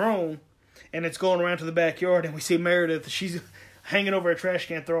see a drone, and it's going around to the backyard, and we see Meredith. She's hanging over a trash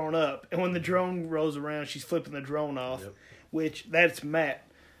can throwing up, and when the drone rolls around, she's flipping the drone off, which that's Matt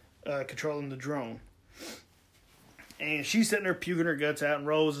controlling the drone. And she's sitting there puking her guts out, and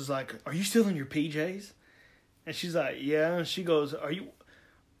Rose is like, "Are you still in your PJs?" And she's like, "Yeah." And she goes, "Are you?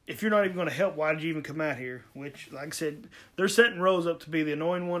 If you're not even going to help, why did you even come out here?" Which, like I said, they're setting Rose up to be the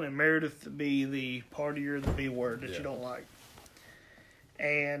annoying one, and Meredith to be the partier, the B word that you don't like.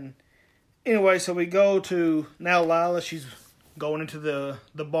 And anyway, so we go to now Lila. She's going into the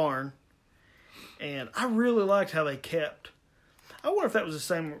barn, and I really liked how they kept. I wonder if that was the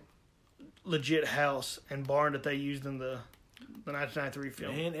same legit house and barn that they used in the 1993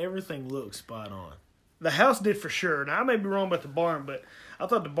 film. And everything looks spot on. The house did for sure. Now, I may be wrong about the barn, but I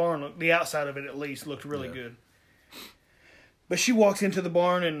thought the outside of it at least, looked really good. But she walks into the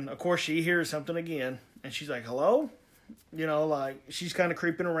barn, and of course she hears something again, and she's like, "Hello?" You know, like, she's kind of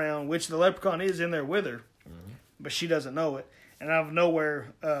creeping around, which the leprechaun is in there with her, but she doesn't know it. And out of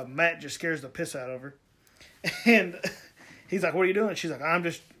nowhere, Matt just scares the piss out of her. And he's like, "What are you doing?" She's like, "I'm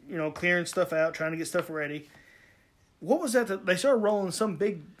just, clearing stuff out, trying to get stuff ready." What was that they started rolling some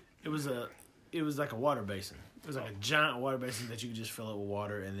big... It was like a water basin. It was like a giant water basin that you could just fill up with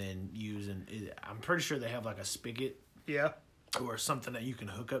water and then use. And I'm pretty sure they have like a spigot, or something that you can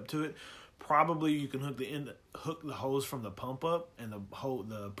hook up to it. Probably you can hook the hose from the pump up, and the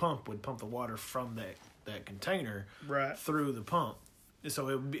pump would pump the water from that container through the pump. So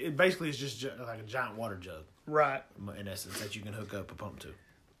it basically is just like a giant water jug, right? In essence, that you can hook up a pump to.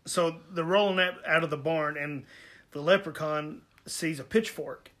 So they're rolling that out of the barn, and the leprechaun sees a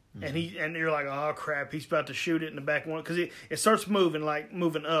pitchfork. And you're like, "Oh crap, he's about to shoot it in the back one," because it starts moving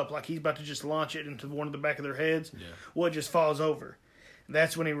up, like he's about to just launch it into one of the back of their heads. Yeah. Well, it just falls over. And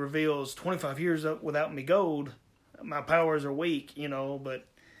that's when he reveals, 25 years up without me gold, my powers are weak, But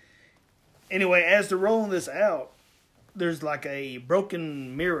anyway, as they're rolling this out, there's like a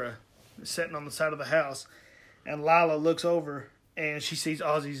broken mirror sitting on the side of the house, and Lila looks over and she sees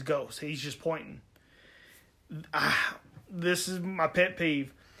Ozzy's ghost. He's just pointing. This is my pet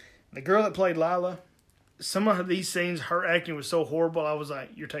peeve. The girl that played Lila, some of these scenes, her acting was so horrible. I was like,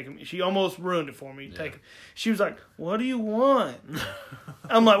 "You're taking me." She almost ruined it for me. She was like, "What do you want?"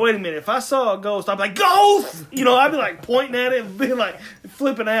 I'm like, "Wait a minute. If I saw a ghost, I'd be like, 'Ghost!' I'd be like pointing at it and being like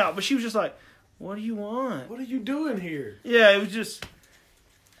flipping out." But she was just like, "What do you want? What are you doing here?" Yeah, it was just,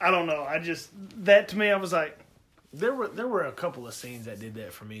 I don't know. That to me, I was like, there were a couple of scenes that did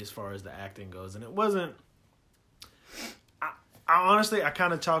that for me as far as the acting goes, and it wasn't. I honestly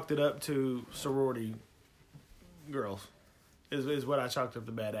kind of chalked it up to sorority girls, is what I chalked up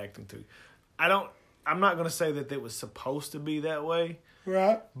the bad acting to. I'm not going to say that it was supposed to be that way.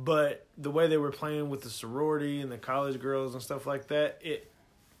 Right. But the way they were playing with the sorority and the college girls and stuff like that,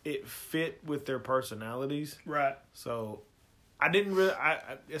 it fit with their personalities. Right. So I didn't really,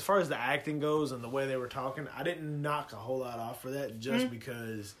 as far as the acting goes and the way they were talking, I didn't knock a whole lot off for that just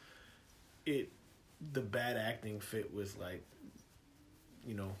because the bad acting fit with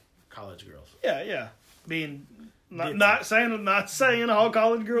college girls. Yeah. Being not saying all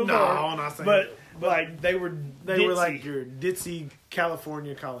college girls are. No, not saying. But like they were were like your ditzy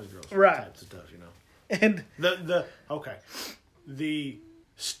California college girls, right? Types of stuff, And the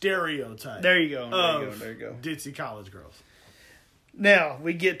stereotype. There you go. There you go. Ditzy college girls. Now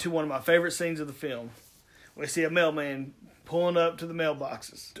we get to one of my favorite scenes of the film. We see a mailman pulling up to the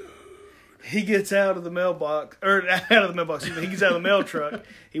mailboxes. Dude. He gets out of the mailbox, he gets out of the mail truck.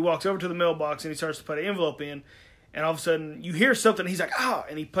 He walks over to the mailbox and he starts to put an envelope in. And all of a sudden, you hear something. He's like, "Ah!"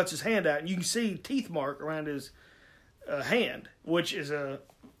 And he puts his hand out, and you can see teeth mark around his hand, which is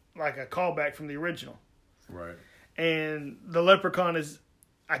like a callback from the original. Right. And the leprechaun is,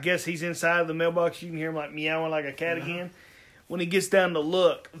 I guess he's inside the mailbox. You can hear him like meowing like a cat again. When he gets down to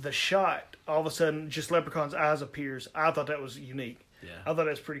look, the shot, all of a sudden, just Leprechaun's eyes appears. I thought that was unique. Yeah. I thought that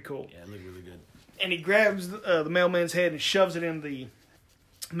was pretty cool. Yeah, it looked really good. And he grabs the mailman's head and shoves it in the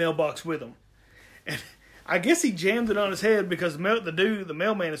mailbox with him. And I guess he jammed it on his head because the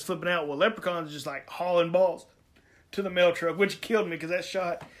mailman is flipping out while Leprechaun's just like hauling balls to the mail truck, which killed me because that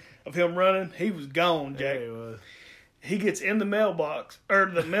shot of him running, he was gone, Jack. Yeah, he was. He gets in the mailbox, or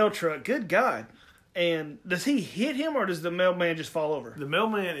the mail truck. Good God. And does he hit him, or does the mailman just fall over? The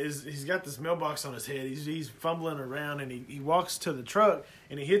mailman he's got this mailbox on his head. He's fumbling around, and he walks to the truck,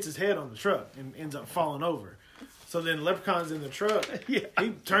 and he hits his head on the truck and ends up falling over. So then Leprechaun's in the truck. Yeah. He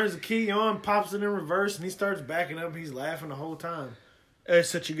turns the key on, pops it in reverse, and he starts backing up. He's laughing the whole time. It's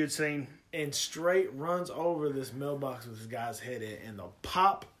such a good scene. And straight runs over this mailbox with this guy's head in, and the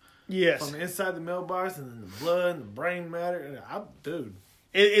pop from the inside the mailbox, and then the blood and the brain matter. And dude.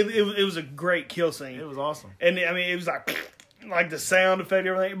 It was a great kill scene. It was awesome. And I mean, it was like the sound effect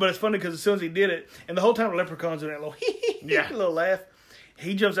and everything. But it's funny because as soon as he did it, and the whole time the Leprechaun's doing that little little laugh,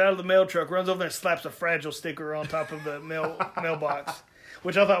 he jumps out of the mail truck, runs over there and slaps a Fragile sticker on top of the mailbox,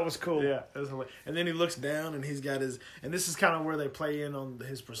 which I thought was cool. Yeah, it was hilarious. And then he looks down and he's got his, and this is kind of where they play in on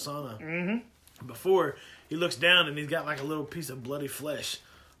his persona. Mm-hmm. Before, he looks down and he's got like a little piece of bloody flesh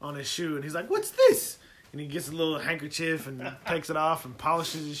on his shoe, and he's like, "What's this?" And he gets a little handkerchief and takes it off and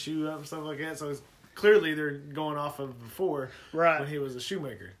polishes his shoe up and stuff like that. So it's clearly they're going off of before, right, when he was a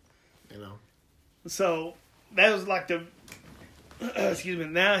shoemaker, you know. So that was like the excuse me.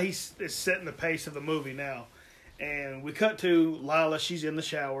 Now he's setting the pace of the movie now, and we cut to Lila. She's in the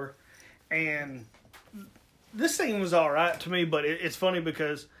shower, and this scene was all right to me, but it's funny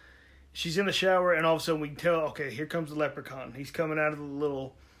because she's in the shower, and all of a sudden we can tell, okay, here comes the Leprechaun. He's coming out of the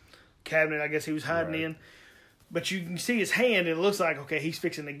little cabinet, I guess he was hiding in. But you can see his hand, and it looks like, okay, he's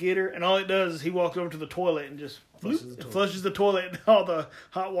fixing to get her. And all it does is he walks over to the toilet and just flushes the toilet. And all the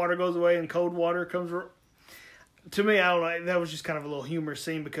hot water goes away, and cold water comes. To me, I don't know. That was just kind of a little humorous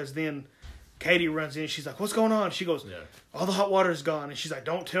scene, because then Katie runs in. She's like, "What's going on?" She goes, "All the hot water is gone." And she's like,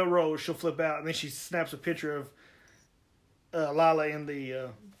 "Don't tell Rose. She'll flip out." And then she snaps a picture of Lila in the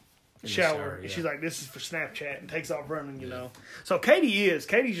shower. And she's like, "This is for Snapchat," and takes off running, you know. So Katie's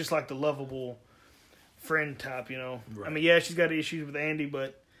just like the lovable friend type, you know. Right. I mean, yeah, she's got issues with Andy,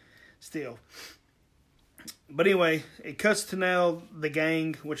 but still. But anyway, it cuts to now the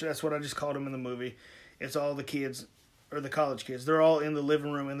gang, which that's what I just called them in the movie. It's all the kids, or the college kids. They're all in the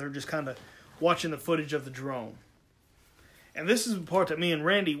living room, and they're just kind of watching the footage of the drone. And this is the part that me and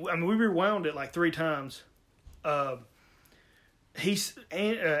Randy, I mean, we rewound it like 3 times. Not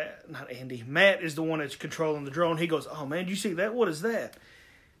Andy. Matt is the one that's controlling the drone. He goes, "Oh man, do you see that? What is that?"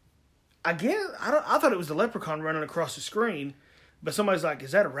 I thought it was the Leprechaun running across the screen, but somebody's like,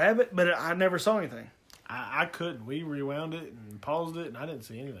 "Is that a rabbit?" But I never saw anything. I couldn't. We rewound it and paused it, and I didn't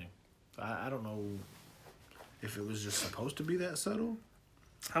see anything. I don't know if it was just supposed to be that subtle.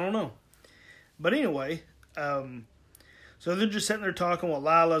 I don't know. But anyway, so they're just sitting there talking while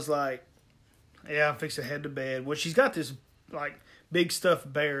Lila's like, "Yeah, I'm fixing to head to bed." Well, she's got this like big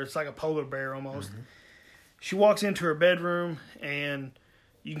stuffed bear. It's like a polar bear almost. Mm-hmm. She walks into her bedroom, and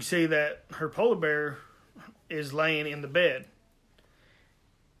you can see that her polar bear is laying in the bed.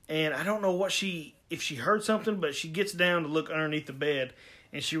 And I don't know if she heard something, but she gets down to look underneath the bed,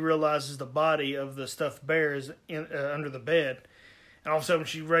 and she realizes the body of the stuffed bear is under the bed. And all of a sudden,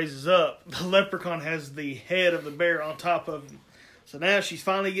 she raises up. The Leprechaun has the head of the bear on top of him. So now she's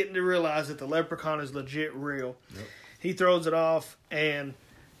finally getting to realize that the Leprechaun is legit real. Yep. He throws it off, and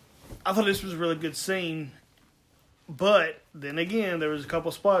I thought this was a really good scene. But then again, there was a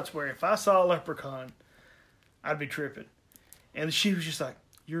couple spots where if I saw a Leprechaun, I'd be tripping. And she was just like,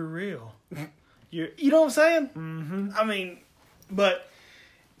 "You're real." You know what I'm saying? Mm-hmm. I mean, but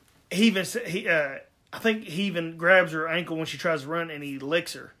I think he even grabs her ankle when she tries to run, and he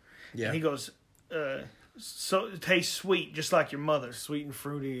licks her. Yeah. And he goes, "So it tastes sweet, just like your mother, sweet and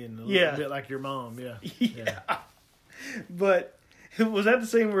fruity, and a little bit like your mom." Yeah. Yeah. But was that the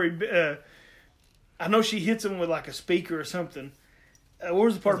scene where he? I know she hits him with like a speaker or something. What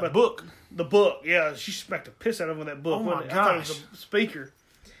was the part about the book? The book, yeah. She smacked the piss out of him with that book. Oh my gosh. I thought it was a speaker.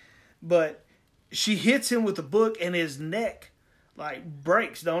 But she hits him with the book, and his neck like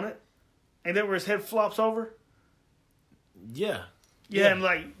breaks, don't it? Ain't that where his head flops over? Yeah. Yeah, and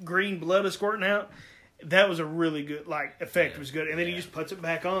like green blood is squirting out. That was a really good effect. Was good, and then he just puts it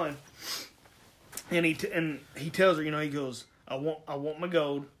back on, and he tells her, he goes, I want my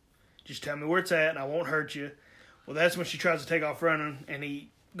gold. Just tell me where it's at, and I won't hurt you." Well, that's when she tries to take off running, and he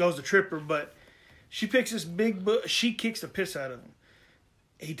goes to trip her, but she picks this big book. She kicks the piss out of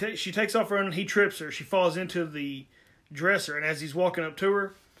him. She takes off running. He trips her. She falls into the dresser, and as he's walking up to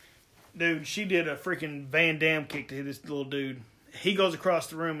her, dude, she did a freaking Van Damme kick to hit this little dude. He goes across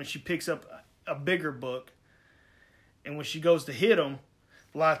the room, and she picks up a bigger book, and when she goes to hit him,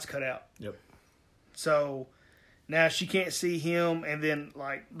 the lights cut out. Yep. So now she can't see him, and then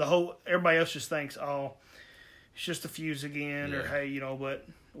everybody else just thinks, "Oh, it's just a fuse again," or "Hey, But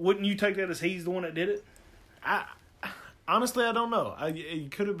wouldn't you take that as he's the one that did it? Honestly, I don't know.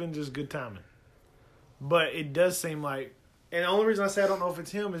 It could have been just good timing, but it does seem like. And the only reason I say I don't know if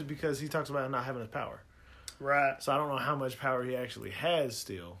it's him is because he talks about not having his power. Right. So I don't know how much power he actually has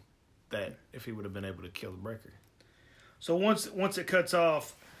still. That if he would have been able to kill the breaker. So once it cuts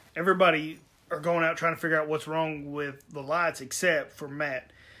off, everybody are going out trying to figure out what's wrong with the lights except for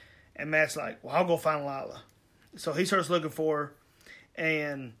Matt. And Matt's like, "Well, I'll go find Lila." So he starts looking for her,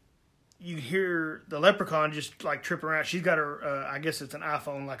 and you hear the Leprechaun just like tripping around. She's got her, I guess it's an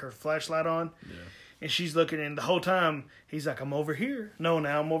iPhone, like her flashlight on. Yeah. And she's looking, and the whole time, he's like, I'm over here. No,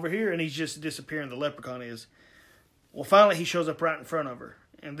 now I'm over here. And he's just disappearing, the Leprechaun is. Well, finally, he shows up right in front of her.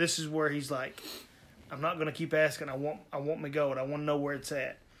 And this is where he's like, I'm not going to keep asking. I want my gold. I want to know where it's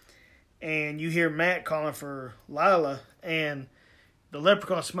at. And you hear Matt calling for Lila, and the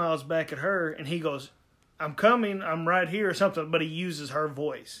Leprechaun smiles back at her, and he goes, I'm coming. I'm right here or something. But he uses her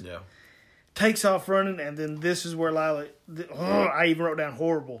voice. Yeah. Takes off running, and then this is where Lila, I even wrote down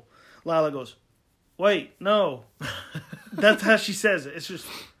horrible. Lila goes, wait, no. That's how she says it. It's just,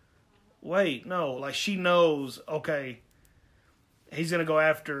 wait, no. Like, she knows, okay, he's going to go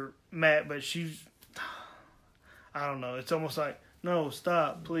after Matt, but she's, I don't know. It's almost like, no,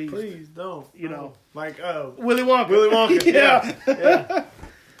 stop, please. Please, don't. You know. Like, Willy Wonka. Willy Wonka.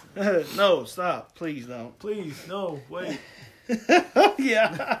 Yeah. No, stop. Please don't. Please, no, wait.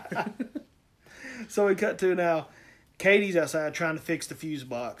 Yeah. So we cut to now, Katie's outside trying to fix the fuse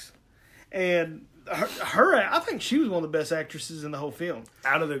box. And her, I think she was one of the best actresses in the whole film.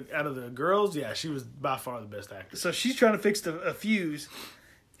 Out of the girls, yeah, she was by far the best actress. So she's trying to fix a fuse,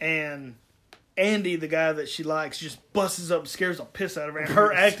 and Andy, the guy that she likes, just busts up, scares the piss out of her. And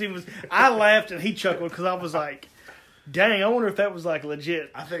her acting was, I laughed and he chuckled because I was like, dang, I wonder if that was like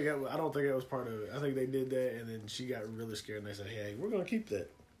legit. I don't think it was part of it. I think they did that, and then she got really scared, and they said, hey, we're going to keep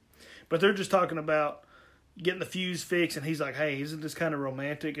that. But they're just talking about getting the fuse fixed, and he's like, hey, isn't this kind of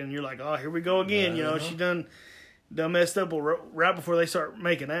romantic? And you're like, oh, here we go again. You know, she done messed up right before they start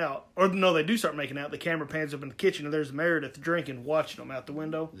making out. Or no, they do start making out. The camera pans up in the kitchen, and there's Meredith drinking, watching them out the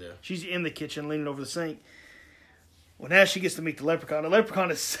window. Yeah. She's in the kitchen, leaning over the sink. Well, now she gets to meet the Leprechaun. The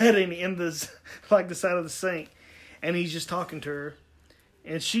Leprechaun is sitting in this, like the side of the sink, and he's just talking to her.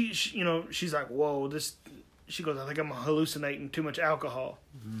 And she you know, she's like, whoa, this... She goes, I think I'm hallucinating too much alcohol.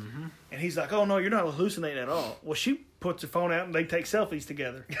 Mm-hmm. And he's like, oh, no, you're not hallucinating at all. Well, she puts her phone out and they take selfies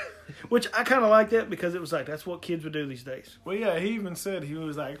together. Which I kind of like that because it was like, that's what kids would do these days. Well, yeah, he even said, he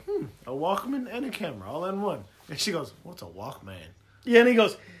was like, a Walkman and a camera all in one. And she goes, what's a Walkman? Yeah, and he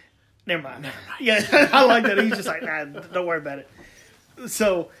goes, never mind. Yeah, I like that. He's just like, nah, don't worry about it.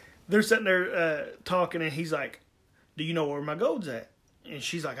 So they're sitting there talking, and he's like, do you know where my gold's at? And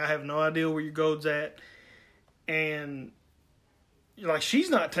she's like, I have no idea where your gold's at. And like, she's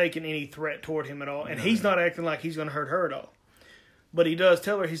not taking any threat toward him at all, and he's not acting like he's going to hurt her at all. But he does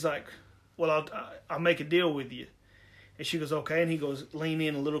tell her, he's like, well, I'll make a deal with you. And she goes, okay. And he goes, lean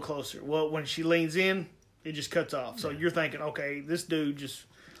in a little closer. Well, when she leans in, it just cuts off. So you're thinking, okay, this dude just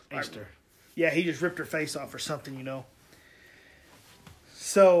iced her. Yeah, he just ripped her face off or something, you know.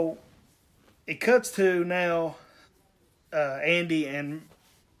 So it cuts to now Andy and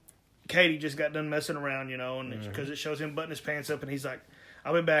Katie just got done messing around, you know, and because it shows him buttoning his pants up, and he's like,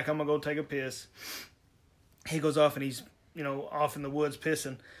 I'll be back. I'm going to go take a piss. He goes off, and he's, you know, off in the woods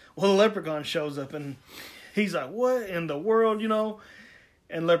pissing. Well, the Leprechaun shows up, and he's like, what in the world, you know?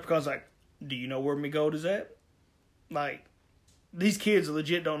 And Leprechaun's like, do you know where me gold is at? Like, these kids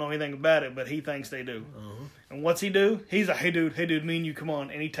legit don't know anything about it, but he thinks they do. Uh-huh. And what's he do? He's like, hey, dude, me and you, come on.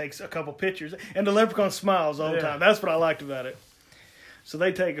 And he takes a couple pictures. And the Leprechaun smiles all the time. That's what I liked about it. So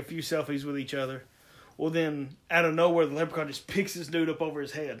they take a few selfies with each other. Well, then, out of nowhere, the Leprechaun just picks this dude up over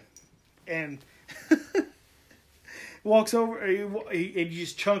his head. And walks over, he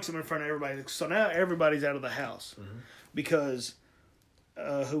just chunks him in front of everybody. So now everybody's out of the house. Mm-hmm. Because,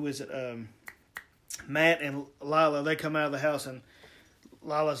 who is it? Matt and Lila, they come out of the house, and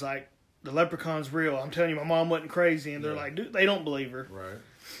Lila's like, the Leprechaun's real. I'm telling you, my mom wasn't crazy. And they're like, dude, they don't believe her. Right.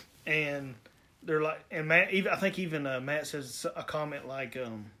 And they're like, and Matt, I think even Matt says a comment like,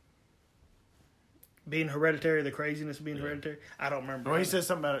 being hereditary, the craziness of being hereditary. I don't remember. Well, he said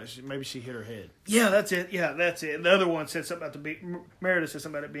something about it. Maybe she hit her head. Yeah, that's it. Yeah, that's it. The other one said something about Meredith said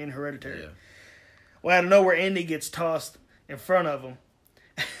something about it being hereditary. Yeah. Well, out of nowhere, Andy gets tossed in front of him.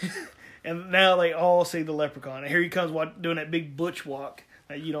 And now they all see the Leprechaun. And here he comes doing that big butch walk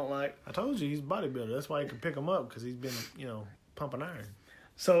that you don't like. I told you, he's a bodybuilder. That's why he can pick him up, because he's been, you know, pumping iron.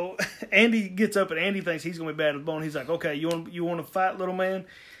 So Andy gets up, and Andy thinks he's going to be bad with the bone. He's like, okay, you want to fight, little man?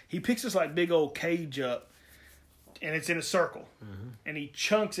 He picks this like big old cage up, and it's in a circle. Mm-hmm. And he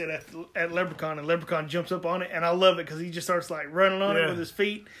chunks it at Leprechaun, and Leprechaun jumps up on it. And I love it because he just starts like running on it with his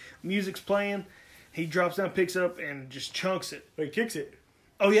feet. Music's playing. He drops down, picks it up, and just chunks it. But he kicks it.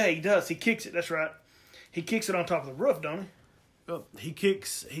 Oh, yeah, he does. He kicks it. That's right. He kicks it on top of the roof, don't he? Well, he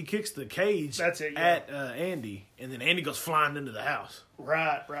kicks the cage That's it, at Andy, and then Andy goes flying into the house.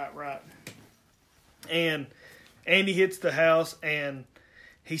 Right. And Andy hits the house, and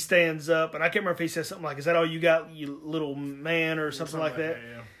he stands up, and I can't remember if he says something like, is that all you got, you little man, or something like that?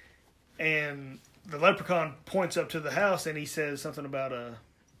 And the leprechaun points up to the house and he says something about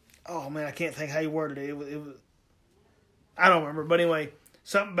oh man, I can't think how he worded it. It was I don't remember, but anyway,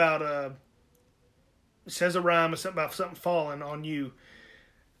 something about says a rhyme or something about something falling on you.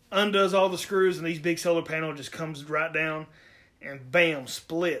 Undoes all the screws and these big solar panel just comes right down and bam,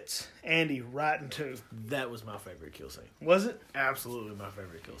 splits Andy right in two. That was my favorite kill scene. Was it? Absolutely my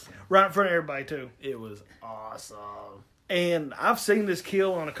favorite kill scene. Right in front of everybody too. It was awesome. And I've seen this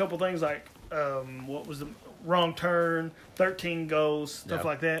kill on a couple things like what was the Wrong Turn, 13 Goes, stuff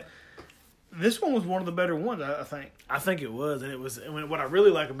like that. This one was one of the better ones, I think. I think it was, and it was. And what I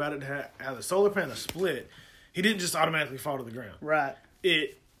really like about it, how the solar panel split, he didn't just automatically fall to the ground. Right.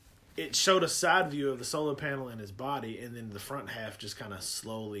 It showed a side view of the solar panel and his body, and then the front half just kind of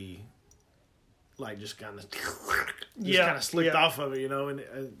slowly, like just kind of slipped off of it, you know. And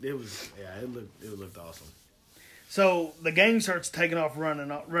it looked awesome. So the gang starts taking off,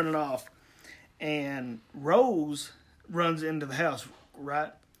 running off, and Rose runs into the house.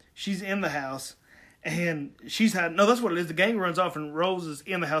 Right. She's in the house, and she's had... No, that's what it is. The gang runs off, and Rose is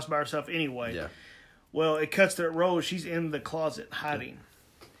in the house by herself anyway. Yeah. Well, it cuts to Rose. She's in the closet hiding.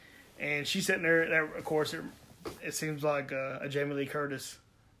 And she's sitting there. Of course, it seems like a Jamie Lee Curtis,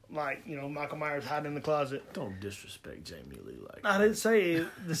 like, you know, Michael Myers hiding in the closet. Don't disrespect Jamie Lee like I didn't say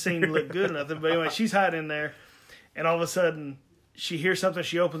the scene looked good or nothing, but anyway, she's hiding there, and all of a sudden, she hears something.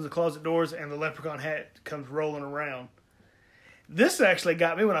 She opens the closet doors, and the leprechaun hat comes rolling around. This actually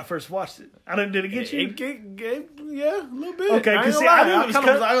got me when I first watched it. Did it get you? Yeah, a little bit. Okay, because I knew it was coming.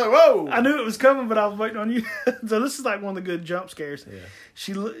 I was like, whoa! I knew it was coming, but I was waiting on you. So this is like one of the good jump scares. Yeah.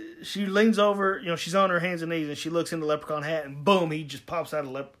 She leans over, you know, she's on her hands and knees, and she looks in the leprechaun hat, and boom, he just pops out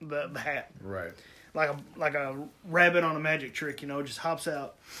of the hat. Right. Like a rabbit on a magic trick, you know, just hops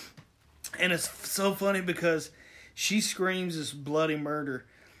out. And it's so funny because she screams this bloody murder.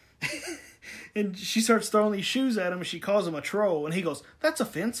 And she starts throwing these shoes at him, and she calls him a troll. And he goes, "That's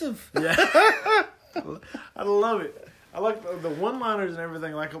offensive." Yeah, I love it. I like the one-liners and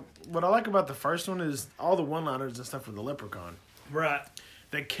everything. Like what I like about the first one is all the one-liners and stuff from the Leprechaun. Right.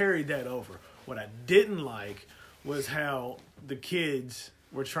 They carried that over. What I didn't like was how the kids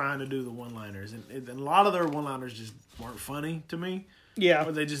were trying to do the one-liners, and a lot of their one-liners just weren't funny to me. Yeah.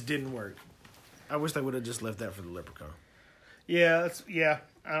 Or they just didn't work. I wish they would have just left that for the Leprechaun. Yeah,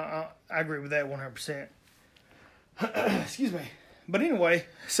 I agree with that 100%. Excuse me. But anyway,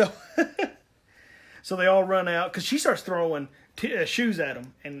 so they all run out because she starts throwing shoes at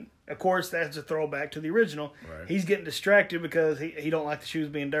him, and of course that's a throwback to the original. Right. He's getting distracted because he don't like the shoes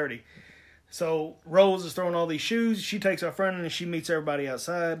being dirty. So Rose is throwing all these shoes. She takes off running, and she meets everybody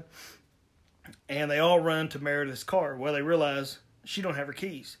outside, and they all run to Meredith's car. Well, they realize she don't have her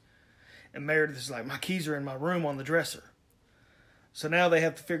keys, and Meredith is like, "My keys are in my room on the dresser." So now they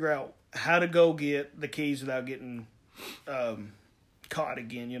have to figure out how to go get the keys without getting caught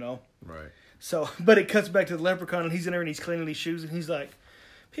again, you know? Right. So, but it cuts back to the leprechaun, and he's in there, and he's cleaning these shoes, and he's like,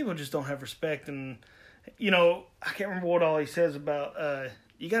 people just don't have respect. And, you know, I can't remember what all he says about,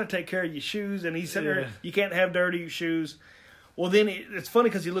 you got to take care of your shoes, and he's sitting there, you can't have dirty shoes. Well, then it's funny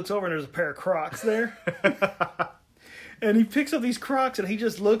because he looks over, and there's a pair of Crocs there. And he picks up these Crocs, and he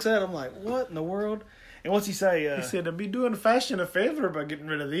just looks at them like, what in the world? And what's he say? He said, "I'd be doing fashion a favor by getting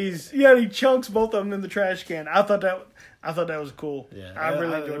rid of these." Yeah, he chunks both of them in the trash can. I thought that was cool. Yeah, I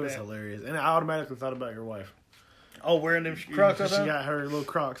really enjoyed that. It was hilarious, and I automatically thought about your wife. Oh, wearing them Crocs all the time? She got her little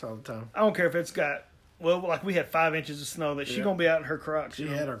Crocs all the time. I don't care if it's got, well, like we had 5 inches of snow that she's gonna be out in her Crocs. She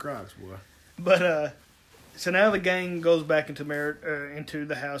had her Crocs, boy. But so now the gang goes back into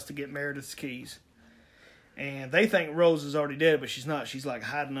the house to get Meredith's keys. And they think Rose is already dead, but she's not. She's like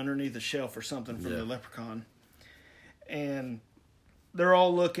hiding underneath a shelf or something from the leprechaun. And they're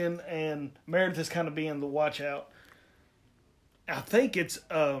all looking, and Meredith is kind of being the watch out. I think it's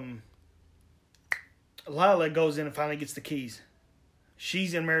Lila goes in and finally gets the keys.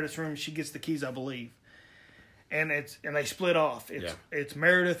 She's in Meredith's room. She gets the keys, I believe. And they split off. It's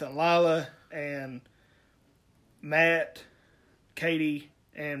Meredith and Lila and Matt, Katie,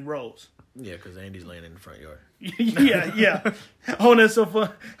 and Rose. Yeah, because Andy's laying in the front yard. yeah. Oh, that's so fun.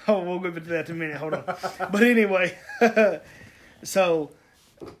 Oh, we'll get into that in a minute. Hold on. But anyway, so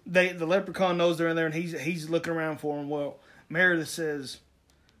the leprechaun knows they're in there, and he's looking around for them. Well, Meredith says,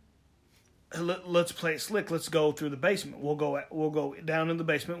 "Let's play it slick. Let's go through the basement. We'll go down in the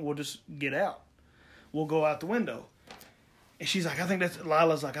basement. We'll just get out. We'll go out the window." And she's like,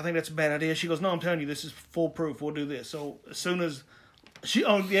 Lila's like, "I think that's a bad idea." She goes, "No, I'm telling you, this is foolproof. We'll do this." So as soon as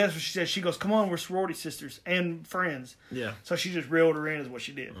That's what she said. She goes, come on, we're sorority sisters and friends. Yeah. So she just reeled her in is what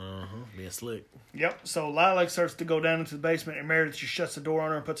she did. Being slick. Yep. So Lila starts to go down into the basement, and Meredith just shuts the door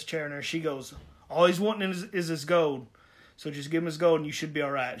on her and puts a chair in there. She goes, all he's wanting is his gold. So just give him his gold, and you should be all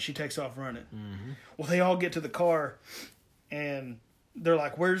right. And she takes off running. Mm-hmm. Well, they all get to the car, and they're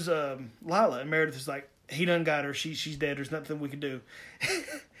like, where's Lila? And Meredith is like, he done got her. She's dead. There's nothing we can do.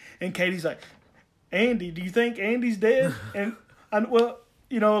 And Katie's like, Andy, do you think Andy's dead? And well,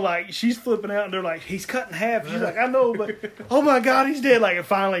 like she's flipping out, and they're like, he's cut in half. She's like, I know, but oh my God, he's dead. Like it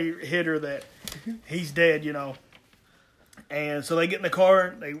finally hit her that he's dead, And so they get in the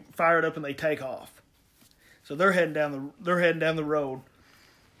car, they fire it up, and they take off. So they're heading down the road.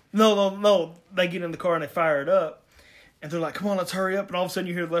 No. They get in the car and they fire it up, and they're like, come on, let's hurry up. And all of a sudden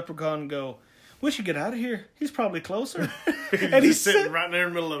you hear the Leprechaun go, we should get out of here. He's probably closer. And he's sitting right there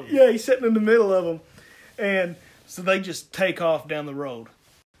in the middle of them. Yeah, he's sitting in the middle of them. And so they just take off down the road.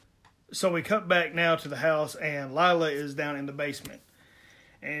 So we cut back now to the house, and Lila is down in the basement.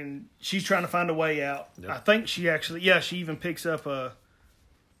 And she's trying to find a way out. Yep. I think she even picks up a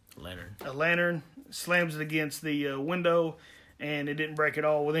lantern, slams it against the window, and it didn't break at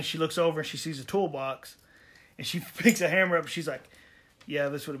all. Well, then she looks over and she sees a toolbox, and she picks a hammer up. And she's like, yeah,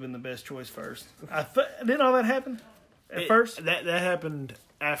 this would have been the best choice first. Didn't all that happen at first? That happened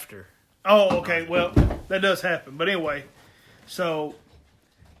after. Oh, okay. Well, that does happen. But anyway, so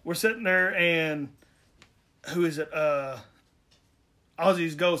we're sitting there, and who is it?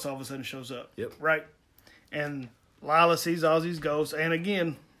 Ozzy's ghost all of a sudden shows up. Yep. Right? And Lila sees Ozzy's ghost, and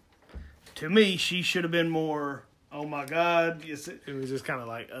again, to me, she should have been more, oh my God. It was just kind of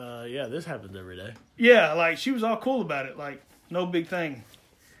like, yeah, this happens every day. Yeah, like, she was all cool about it. Like, no big thing.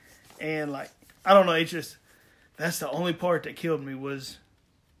 And, like, I don't know, it's just, that's the only part that killed me was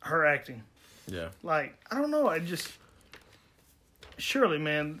her acting. Yeah. Like, I don't know, surely,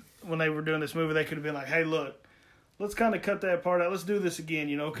 man, when they were doing this movie, they could have been like, hey, look, let's kind of cut that part out. Let's do this again,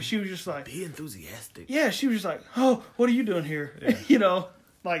 because she was just like... Be enthusiastic. Yeah, she was just like, oh, what are you doing here? Yeah.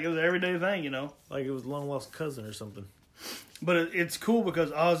 Like it was an everyday thing, Like it was long lost cousin or something. But it's cool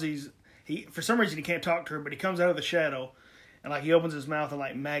because Ozzy's... for some reason, he can't talk to her, but he comes out of the shadow, and like he opens his mouth, and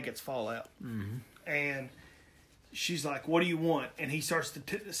like maggots fall out. Mm-hmm. And she's like, what do you want? And he starts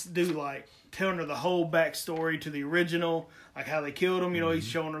to do like telling her the whole backstory to the original, like how they killed him. He's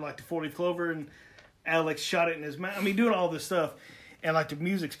showing her like the 40th Clover, and Alex shot it in his mouth. I mean, doing all this stuff. And like the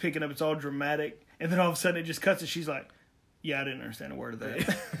music's picking up, it's all dramatic. And then all of a sudden it just cuts and she's like, yeah, I didn't understand a word of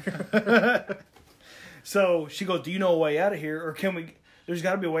that. So she goes, do you know a way out of here? Or there's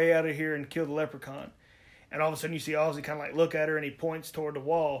got to be a way out of here and kill the leprechaun. And all of a sudden you see Ozzy kind of like look at her, and he points toward the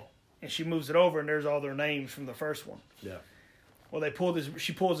wall, and she moves it over, and there's all their names from the first one. Yeah. Well,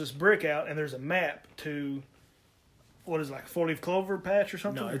 she pulls this brick out, and there's a map to, what is it, like 40th Clover patch or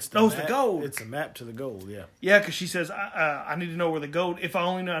something? No, it's the gold. It's a map to the gold, yeah. Yeah, because she says, I need to know where the gold, if I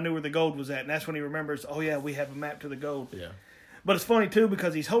only knew I knew where the gold was at. And that's when he remembers, oh yeah, we have a map to the gold. Yeah. But it's funny too,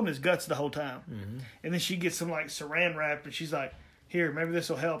 because he's holding his guts the whole time. Mm-hmm. And then she gets some like saran wrap, and she's like, here, maybe this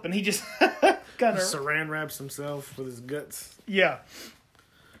will help. And he just kind of saran wraps himself with his guts. Yeah.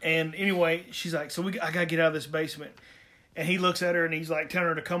 And anyway, she's like, so I got to get out of this basement. And he looks at her, and he's like telling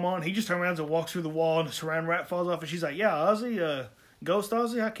her to come on. He just turns around and walks through the wall, and the saran wrap falls off. And she's like, yeah, Ozzy, Ghost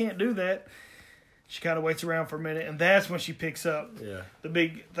Ozzy, I can't do that. She kind of waits around for a minute, and that's when she picks up the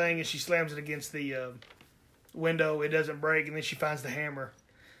big thing, and she slams it against the window. It doesn't break, and then she finds the hammer.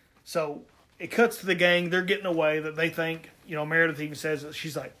 So it cuts to the gang. They're getting away. That they think, Meredith even says that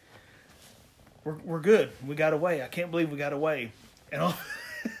she's like, we're good. We got away. I can't believe we got away. And all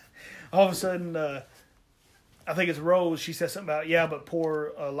of a sudden, I think it's Rose. She says something about, yeah, but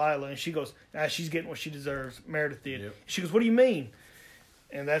poor Lila. And she goes, she's getting what she deserves. Meredith did. Yep. She goes, what do you mean?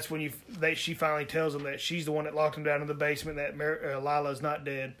 And that's when she finally tells them that she's the one that locked him down in the basement, that Lila's not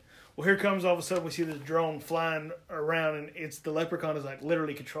dead. Well, here comes all of a sudden we see this drone flying around, and it's the leprechaun is like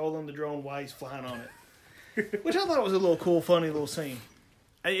literally controlling the drone while he's flying on it. Which I thought was a little cool, funny little scene.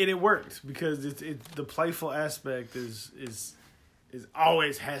 And it worked because it's the playful aspect is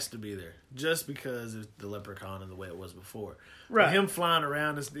always has to be there, just because it's the leprechaun and the way it was before. Right. But him flying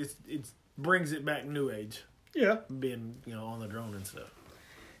around, it brings it back new age. Yeah. Being, on the drone and stuff.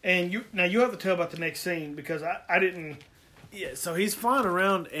 And you have to tell about the next scene, because I didn't... Yeah, so he's flying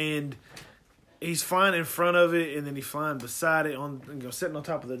around, and he's flying in front of it, and then he's flying beside it, sitting on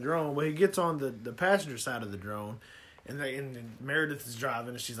top of the drone. Well, he gets on the passenger side of the drone, and Meredith is driving,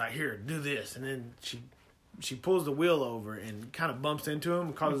 and she's like, here, do this. And then she pulls the wheel over and kind of bumps into him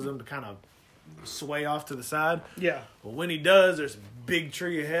and causes him to kind of sway off to the side. Yeah. Well, when he does, there's a big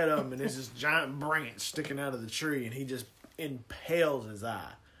tree ahead of him, and there's this giant branch sticking out of the tree, and he just impales his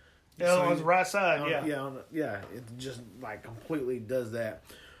eye. On his right side, It just like completely does that.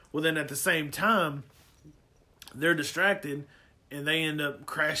 Well, then at the same time, they're distracted and they end up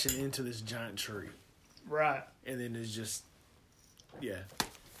crashing into this giant tree. Right. And then it's just,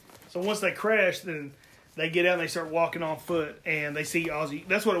 So once they crash, then they get out and they start walking on foot and they see Ozzy.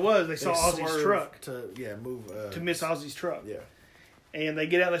 That's what it was. They saw Ozzy's truck. To move. To miss Ozzy's truck. Yeah. And they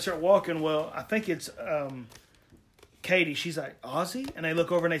get out and they start walking. Well, I think it's Katie. She's like, Ozzy? And they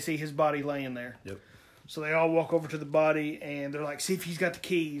look over and they see his body laying there. Yep. So they all walk over to the body and they're like, see if he's got the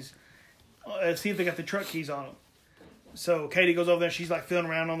keys. See if they got the truck keys on him. So Katie goes over there and she's like feeling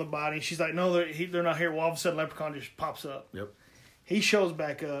around on the body. She's like, no, they're not here. Well, all of a sudden, Leprechaun just pops up. Yep. He shows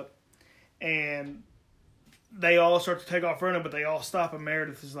back up and they all start to take off running, but they all stop. And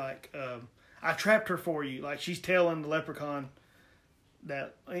Meredith is like, I trapped her for you. Like, she's telling the Leprechaun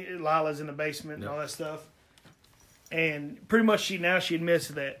that Lila's in the basement and all that stuff. And pretty much she admits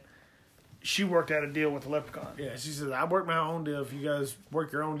that she worked out a deal with the Leprechaun. Yeah, she says, I worked my own deal. If you guys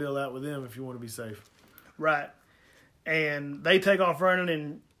work your own deal out with them if you want to be safe. Right. And they take off running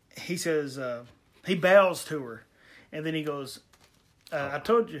and he says, he bows to her. And then he goes, I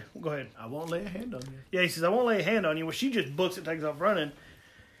told you. Go ahead. I won't lay a hand on you. Yeah, he says, I won't lay a hand on you. Well, she just books it, takes off running.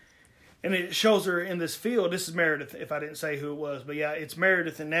 And it shows her in this field. This is Meredith, if I didn't say who it was. But yeah, it's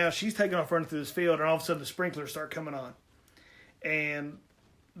Meredith. And now she's taking off running through this field. And all of a sudden the sprinklers start coming on. And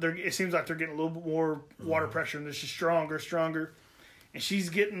it seems like they're getting a little bit more water pressure. And this is stronger. And she's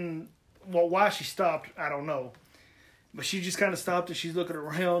getting, well, why she stopped, I don't know. But she just kind of stopped and she's looking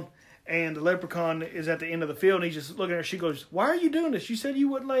around. And the Leprechaun is at the end of the field. And he's just looking at her. She goes, why are you doing this? You said you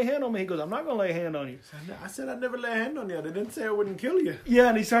wouldn't lay a hand on me. He goes, I'm not going to lay a hand on you. I said I'd never lay a hand on you. They didn't say I wouldn't kill you. Yeah,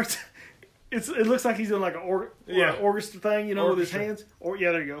 and he starts... It looks like he's doing like an orchestra thing, you know, with his hands.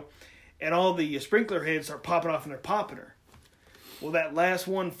 Yeah, there you go. And all the sprinkler heads start popping off and they're popping her. Well, that last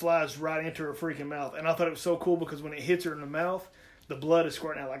one flies right into her freaking mouth. And I thought it was so cool because when it hits her in the mouth, the blood is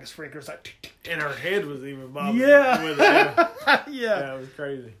squirting out like a sprinkler. It's like... Tick, tick, tick. And her head was even bobbing. Yeah. With it. Yeah. It was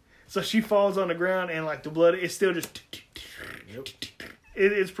crazy. So she falls on the ground and like the blood, it's still just... Tick, tick, tick. Yep.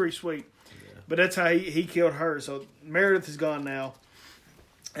 It's pretty sweet. Yeah. But that's how he killed her. So Meredith is gone now.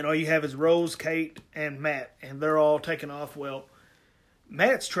 And all you have is Rose, Kate, and Matt. And they're all taking off. Well,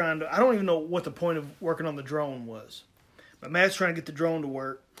 Matt's trying to... I don't even know what the point of working on the drone was. But Matt's trying to get the drone to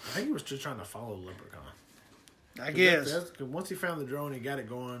work. I think he was just trying to follow Leprechaun. I guess. Once he found the drone, he got it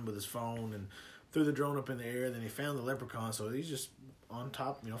going with his phone and threw the drone up in the air. Then he found the Leprechaun. So he's just on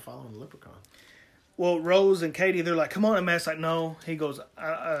top, following the Leprechaun. Well, Rose and Katie, they're like, come on. And Matt's like, no. He goes,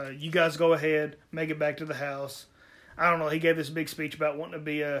 you guys go ahead. Make it back to the house. I don't know. He gave this big speech about wanting to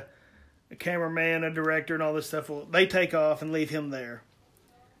be a cameraman, a director, and all this stuff. Well, they take off and leave him there.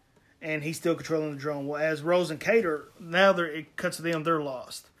 And he's still controlling the drone. Well, as Rose and Kate are, now it cuts to them, they're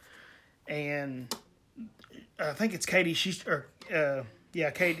lost. And I think it's Katie. Katie.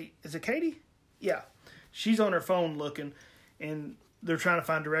 Is it Katie? Yeah. She's on her phone looking, and they're trying to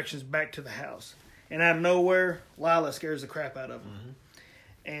find directions back to the house. And out of nowhere, Lila scares the crap out of them. Mm-hmm.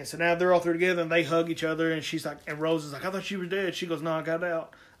 And so now they're all three together, and they hug each other, and she's like, and Rose is like, I thought she was dead. She goes, no, I got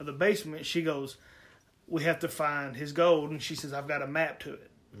out of the basement. She goes, we have to find his gold. And she says, I've got a map to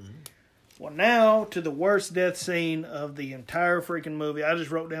it. Mm-hmm. Well, now to the worst death scene of the entire freaking movie. I just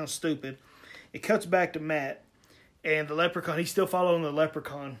wrote down stupid. It cuts back to Matt, and the Leprechaun, he's still following the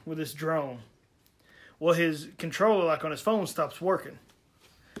Leprechaun with his drone. Well, his controller, like on his phone, stops working.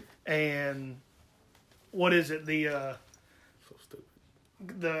 And what is it? The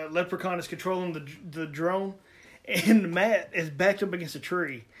Leprechaun is controlling the drone, and Matt is backed up against a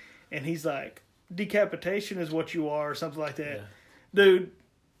tree, and he's like, decapitation is what you are, or something like that. Yeah. Dude,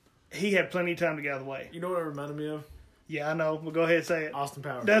 he had plenty of time to get out of the way. You know what it reminded me of? Yeah, I know, but go ahead and say it. Austin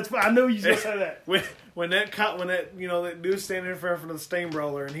Powers. I knew you was going to say that. when that dude's standing in front of the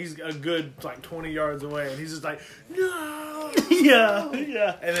steamroller, and he's a good, 20 yards away, and he's just like, no!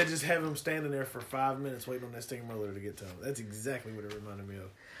 Yeah. And then just have him standing there for 5 minutes waiting on that steamroller to get to him. That's exactly what it reminded me of.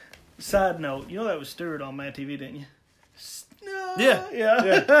 Side note, you know that was Stewart on Mad TV, didn't you? No. Yeah.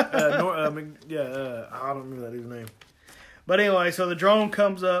 I don't remember that dude's name. But anyway, so the drone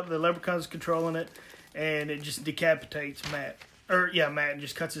comes up, the Leprechaun's controlling it, and it just decapitates Matt. Matt, and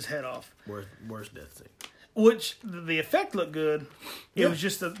just cuts his head off. Worst death scene. Which, the effect looked good. It was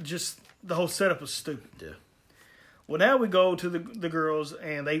just the whole setup was stupid. Yeah. Well, now we go to the girls,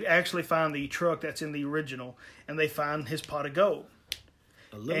 and they actually find the truck that's in the original, and they find his pot of gold.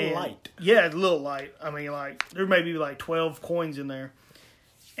 A little light. Yeah, a little light. I mean, there may be 12 coins in there.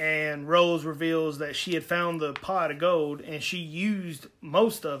 And Rose reveals that she had found the pot of gold, and she used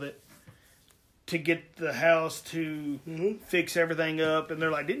most of it to get the house to fix everything up. And they're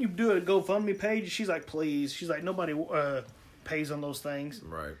like, didn't you do a GoFundMe page? She's like, please. She's like, nobody pays on those things.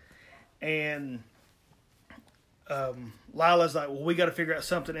 Right. And Lila's like, well, we got to figure out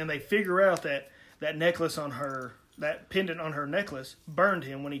something. And they figure out that necklace on her, that pendant on her necklace burned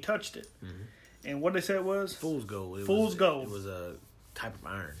him when he touched it. Mm-hmm. And what they say it was? Fool's gold. Fool's gold. It was a type of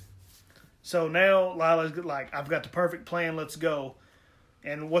iron. So now Lila's like, I've got the perfect plan. Let's go.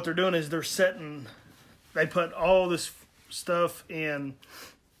 And what they're doing is they put all this stuff in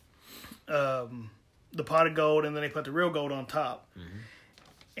the pot of gold, and then they put the real gold on top. Mm-hmm.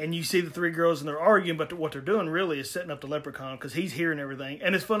 And you see the three girls, and they're arguing, but what they're doing really is setting up the Leprechaun because he's hearing everything.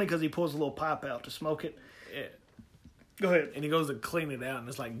 And it's funny because he pulls a little pipe out to smoke it. Yeah. Go ahead. And he goes to clean it out, and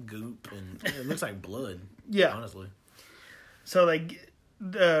it's like goop, and it looks like blood. Yeah. Honestly. So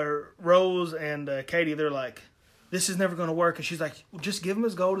Rose and Katie, they're like, this is never going to work. And she's like, well, just give him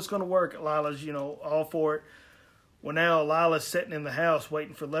his gold. It's going to work. Lila's, all for it. Well, now Lila's sitting in the house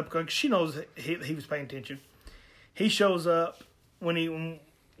waiting for Leprechaun. She knows he was paying attention. He shows up when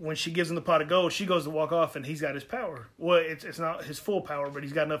she gives him the pot of gold. She goes to walk off, and he's got his power. Well, it's not his full power, but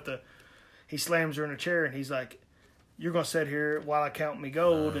he's got enough to. He slams her in a chair, and he's like, "You're going to sit here while I count me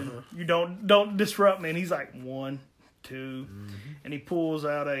gold, and you don't disrupt me." And he's like, 1, 2, and he pulls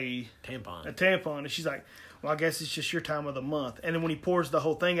out a tampon, and she's like, well, I guess it's just your time of the month. And then when he pours the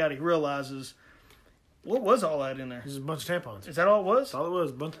whole thing out, he realizes, what was all that in there? There's a bunch of tampons. Is that all it was? That's all it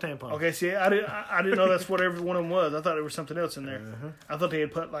was, a bunch of tampons. Okay, see, I didn't know that's what every one of them was. I thought there was something else in there. I thought they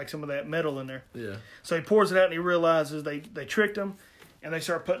had put like some of that metal in there. Yeah. So he pours it out, and he realizes they tricked him, and they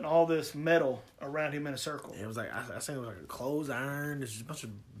start putting all this metal around him in a circle. Yeah, it was like, I think it was like a clothes iron. There's just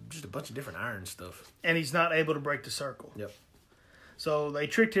a bunch of different iron stuff. And he's not able to break the circle. Yep. So they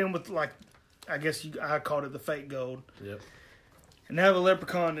tricked him with, like, I guess I called it the fake gold. Yep. And now the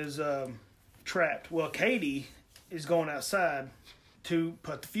Leprechaun is trapped. Well, Katie is going outside to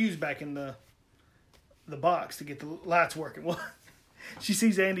put the fuse back in the box to get the lights working. Well, she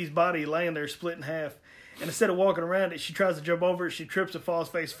sees Andy's body laying there split in half. And instead of walking around it, she tries to jump over it. She trips and falls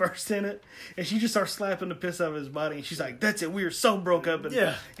face first in it. And she just starts slapping the piss out of his body. And she's like, that's it. We are so broke up.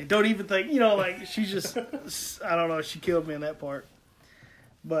 And don't even think, like, she's just, I don't know. She killed me in that part.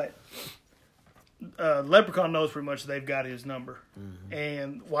 But Leprechaun knows pretty much they've got his number. Mm-hmm.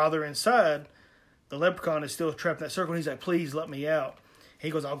 And while they're inside, the Leprechaun is still trapped in that circle. And he's like, please let me out.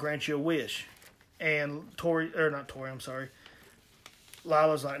 He goes, I'll grant you a wish. And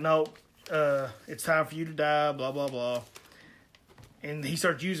Lila's like, no, it's time for you to die, blah, blah, blah. And he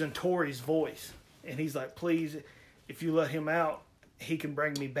starts using Tori's voice. And he's like, please, if you let him out, he can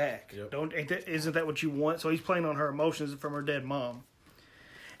bring me back. Yep. Isn't that what you want? So he's playing on her emotions from her dead mom.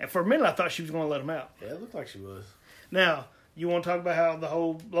 And for a minute, I thought she was going to let him out. Yeah, it looked like she was. Now, you want to talk about how the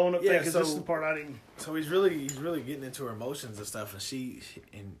whole blown up thing? Because this is the part I didn't. So he's really getting into her emotions and stuff.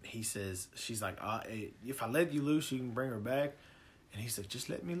 And he says, she's like, if I let you loose, you can bring her back. And he said, just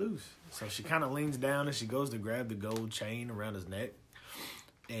let me loose. So she kind of leans down and she goes to grab the gold chain around his neck.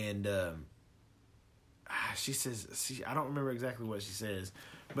 And she says, I don't remember exactly what she says.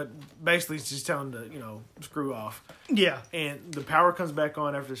 But basically, she's telling him to, screw off. Yeah. And the power comes back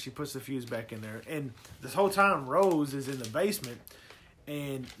on after she puts the fuse back in there. And this whole time, Rose is in the basement.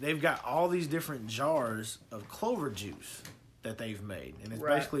 And they've got all these different jars of clover juice that they've made. And it's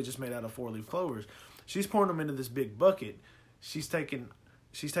basically just made out of 4-leaf clovers. She's pouring them into this big bucket. She's taking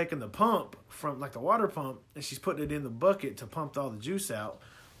the pump from, like, the water pump, and she's putting it in the bucket to pump all the juice out.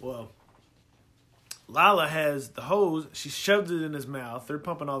 Well, Lila has the hose. She shoves it in his mouth. They're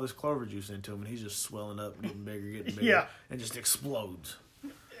pumping all this clover juice into him, and he's just swelling up, getting bigger, and just explodes.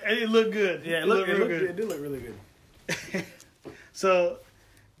 And it looked good. Yeah, it did look really good. So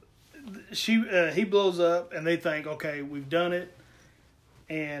he blows up, and they think, okay, we've done it.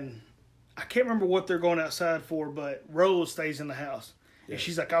 And I can't remember what they're going outside for, but Rose stays in the house. Yeah. And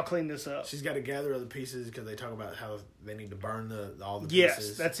she's like, I'll clean this up. She's got to gather other pieces because they talk about how they need to burn all the pieces.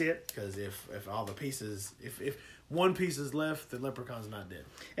 Yes, that's it. Because if all the pieces, if one piece is left, the Leprechaun's not dead.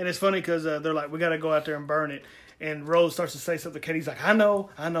 And it's funny because they're like, we got to go out there and burn it. And Rose starts to say something. Katie's like, I know,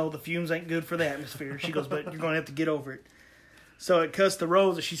 the fumes ain't good for the atmosphere. She goes, but you're going to have to get over it. So it cuts to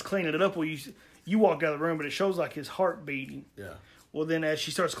Rose as she's cleaning it up. Well, you walk out of the room, but it shows like his heart beating. Yeah. Well, then as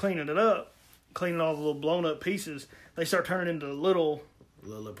she starts cleaning it up, cleaning all the little blown up pieces, they start turning into little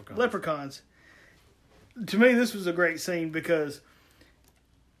leprechauns. To me, this was a great scene because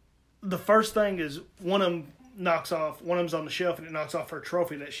the first thing is one of them's on the shelf and it knocks off her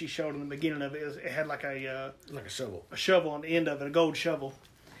trophy that she showed in the beginning of it. It had like a shovel on the end of it, a gold shovel.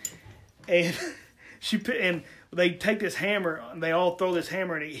 And They take this hammer, and they all throw this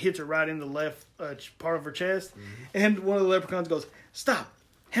hammer, and it hits her right in the left part of her chest. Mm-hmm. And one of the leprechauns goes, "Stop,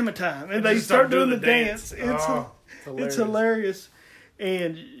 hammer time!" And they start doing the dance. It's hilarious.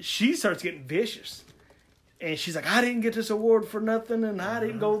 And she starts getting vicious. And she's like, "I didn't get this award for nothing, and I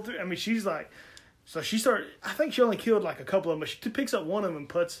didn't go through." I mean, she's like, so she started. I think she only killed like a couple of them, but she picks up one of them and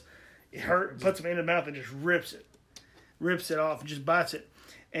puts him in the mouth and just rips it off, and just bites it.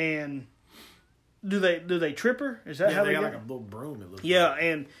 And do they trip her? Is that how they got get like a little broom? It looks like.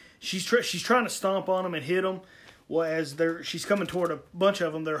 And she's trying to stomp on them and hit them. Well, as she's coming toward a bunch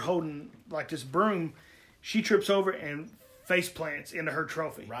of them, they're holding like this broom. She trips over and face plants into her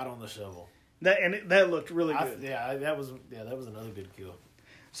trophy right on the shovel. That looked really good. That was another good kill.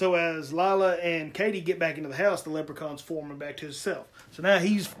 So as Lila and Katie get back into the house, the leprechaun's forming back to himself. So now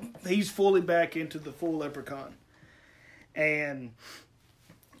he's fully back into the full leprechaun, and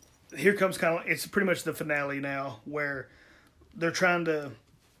here comes it's pretty much the finale now, where they're trying to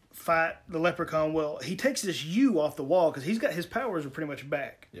fight the leprechaun. Well, he takes this U off the wall because his powers are pretty much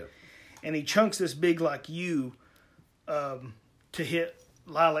back. Yep. And he chunks this big like U to hit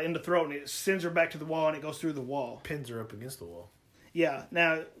Lila in the throat, and it sends her back to the wall, and it goes through the wall. Pins her up against the wall. Yeah.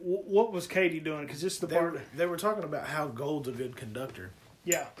 Now, what was Katie doing? Because this is the part they were talking about how gold's a good conductor.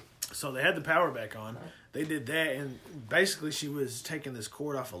 Yeah. So they had the power back on. They did that, and basically she was taking this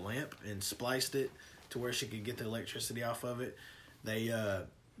cord off a lamp and spliced it to where she could get the electricity off of it. They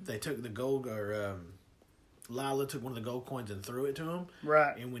took the gold, or Lila took one of the gold coins and threw it to him.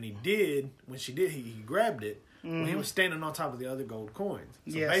 Right. And when she did, he grabbed it when he was standing on top of the other gold coins.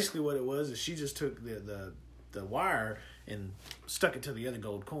 So basically what it was is she just took the wire and stuck it to the other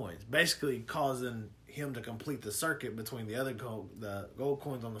gold coins, basically causing him to complete the circuit between the gold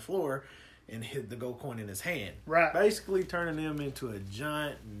coins on the floor and hit the gold coin in his hand. Right. Basically turning him into a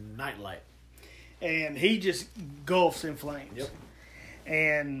giant nightlight. And he just gulfs in flames. Yep.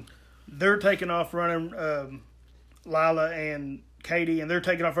 And they're taking off running, Lila and Katie, and they're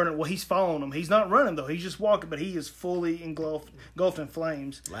taking off running. Well, he's following them. He's not running, though. He's just walking, but he is fully engulfed in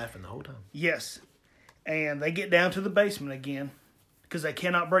flames. Laughing the whole time. Yes. And they get down to the basement again because they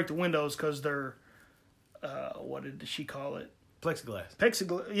cannot break the windows because they're, what did she call it? Plexiglass.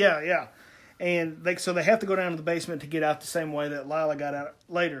 Yeah. And so they have to go down to the basement to get out the same way that Lila got out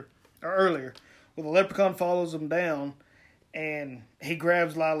earlier. Well, the leprechaun follows them down, and he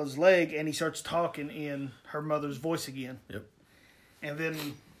grabs Lila's leg, and he starts talking in her mother's voice again. Yep. And then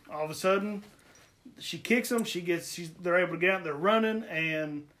all of a sudden, she kicks them. They're able to get out. They're running,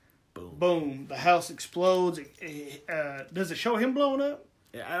 and boom, the house explodes. Does it show him blowing up?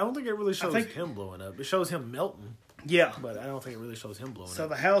 Yeah, I don't think it really shows him blowing up. It shows him melting. Yeah. But I don't think it really shows him blowing up. So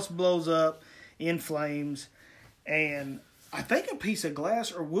the house blows up in flames, and I think a piece of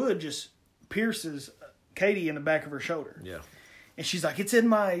glass or wood just pierces Katie in the back of her shoulder. Yeah. And she's like, "It's in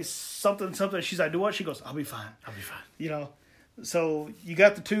my something." She's like, "Do what?" She goes, "I'll be fine. You know? So you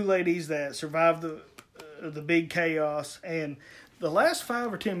got the two ladies that survived the big chaos, and the last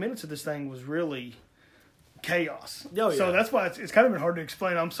 5 or 10 minutes of this thing was really chaos. Oh, yeah. So that's why it's kind of been hard to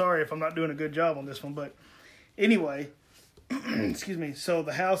explain. I'm sorry if I'm not doing a good job on this one, but anyway, excuse me. So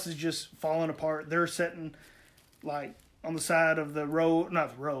the house is just falling apart. They're sitting like on the side of the road,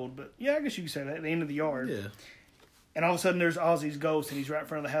 not the road, but yeah, I guess you could say that, at the end of the yard. Yeah. And all of a sudden there's Ozzy's ghost, and he's right in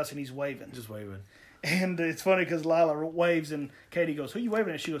front of the house, and he's waving. Just waving. And it's funny because Lila waves, and Katie goes, "Who you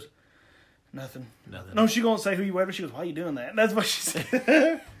waving at?" She goes, Nothing. No, she gonna say who you waving. She goes, "Why are you doing that?" And that's what she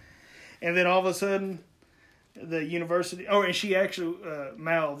said. And then all of a sudden, the university... Oh, and she actually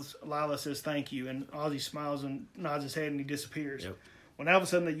mouths, Lila says, "Thank you." And Ozzy smiles and nods his head, and he disappears. Yep. When all of a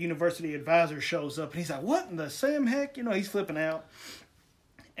sudden, the university advisor shows up, and he's like, "What in the Sam heck?" You know, he's flipping out.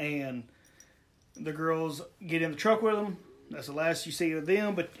 And the girls get in the truck with him. That's the last you see of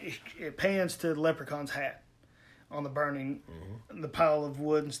them, but it pans to the leprechaun's hat on the burning, the pile of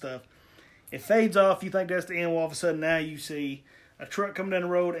wood and stuff. It fades off. You think that's the end. Well, all of a sudden, now you see a truck coming down the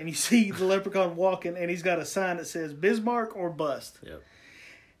road, and you see the leprechaun walking, and he's got a sign that says Bismarck or bust. Yep.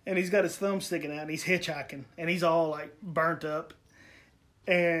 And he's got his thumb sticking out, and he's hitchhiking, and he's all like burnt up.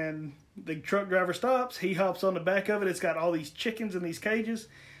 And the truck driver stops. He hops on the back of it. It's got all these chickens in these cages.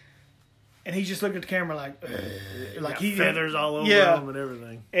 And he's just looking at the camera like he feathers all over him and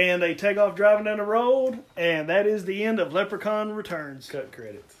everything. And they take off driving down the road, and that is the end of Leprechaun Returns. Cut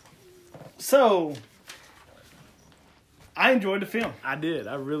credits. So, I enjoyed the film. I did.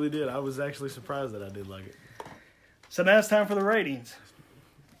 I really did. I was actually surprised that I did like it. So now it's time for the ratings.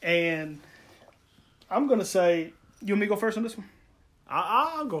 And I'm going to say, you want me to go first on this one?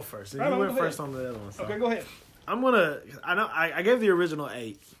 I'll go first. You went first on the other one. So. Okay, go ahead. I gave the original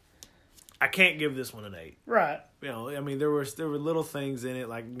 8. I can't give this one an 8. Right. You know, I mean, there were little things in it,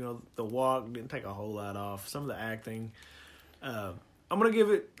 like, you know, the walk didn't take a whole lot off. Some of the acting, I'm gonna give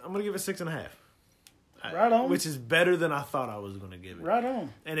it 6.5. Right on. Which is better than I thought I was gonna give it. Right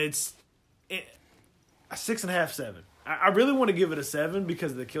on. And a 6.5, 7. I really want to give it a 7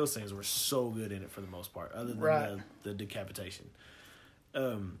 because the kill scenes were so good in it for the most part, other than the decapitation.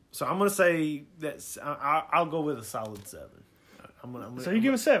 So I'm gonna say I'll go with a solid 7. So you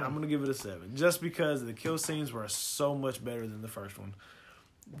give it a 7? I'm gonna give it a 7, just because the kill scenes were so much better than the first one.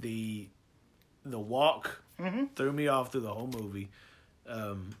 The walk threw me off through the whole movie,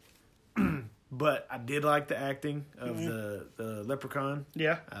 but I did like the acting of the leprechaun.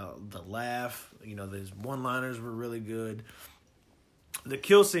 Yeah, the laugh. You know, those one-liners were really good. The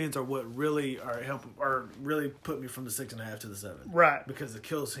kill scenes are what really really put me from the 6.5 to the 7. Right. Because the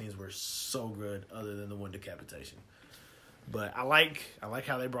kill scenes were so good, other than the one decapitation. But I like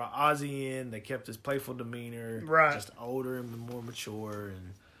how they brought Ozzy in. They kept his playful demeanor, right? Just older and more mature.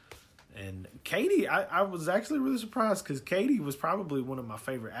 And Katie, I was actually really surprised because Katie was probably one of my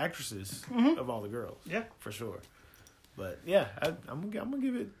favorite actresses of all the girls. Yeah, for sure. But yeah, I'm gonna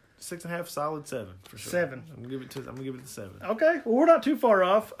give it 6.5, solid 7 for sure. 7. I'm gonna give it a 7. Okay, well, we're not too far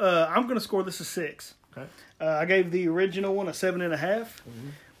off. I'm gonna score this a 6. Okay. I gave the original one a 7.5,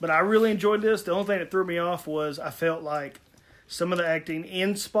 but I really enjoyed this. The only thing that threw me off was I felt like some of the acting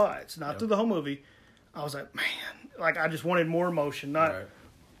in spots, not through the whole movie. I was like, man, like I just wanted more emotion. Not,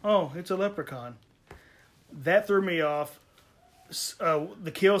 oh, it's a leprechaun. That threw me off.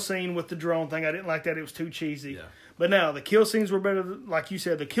 The kill scene with the drone thing, I didn't like that. It was too cheesy. Yeah. But now, the kill scenes were better. Like you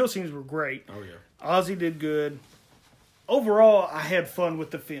said, the kill scenes were great. Oh, yeah. Ozzy did good. Overall, I had fun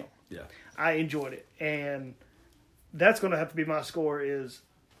with the film. Yeah. I enjoyed it. And that's going to have to be my score is,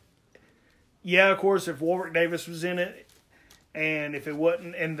 yeah, of course, if Warwick Davis was in it, and if it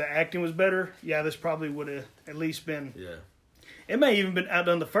wasn't, and the acting was better, yeah, this probably would have at least been. Yeah. It may even been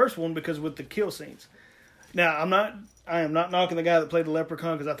outdone the first one because with the kill scenes. Now, I am not knocking the guy that played the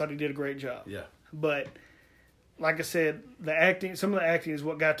leprechaun because I thought he did a great job. Yeah. But like I said, some of the acting is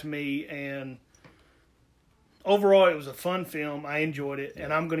what got to me, and overall, it was a fun film. I enjoyed it,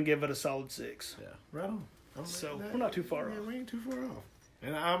 and I'm going to give it a solid 6. Yeah. Right on. So we're not too far off. We ain't too far off.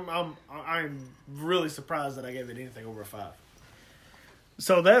 And I'm really surprised that I gave it anything over a 5.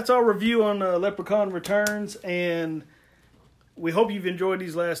 So that's our review on Leprechaun Returns, and we hope you've enjoyed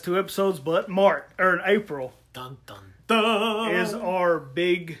these last 2 episodes. But April dun, dun, dun. is our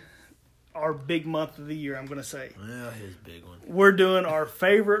big month of the year. I'm going to say. Well, his big one. We're doing our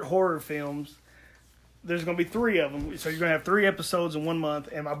favorite horror films. There's going to be 3 of them, so you're going to have 3 episodes in 1 month.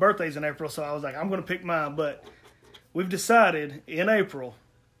 And my birthday's in April, so I was like, I'm going to pick mine. But we've decided in April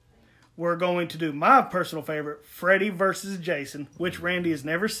we're going to do my personal favorite, Freddy versus Jason, which Randy has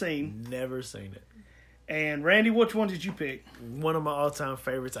never seen. Never seen it. And Randy, which one did you pick? One of my all-time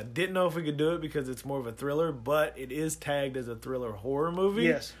favorites. I didn't know if we could do it because it's more of a thriller, but it is tagged as a thriller horror movie.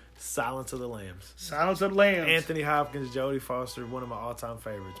 Yes. Silence of the Lambs. Silence of the Lambs. Anthony Hopkins, Jodie Foster, one of my all-time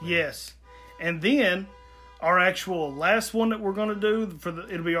favorites. Man. Yes. And then our actual last one that we're going to do,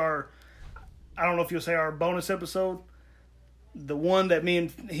 it'll be our, I don't know if you'll say our bonus episode, the one that me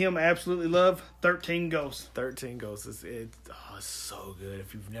and him absolutely love, 13 Ghosts. 13 Ghosts. It's so good.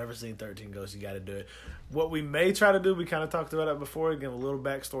 If you've never seen 13 Ghosts, you got to do it. What we may try to do, we kind of talked about it before, give a little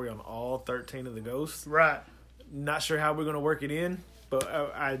backstory on all 13 of the ghosts. Right. Not sure how we're going to work it in, but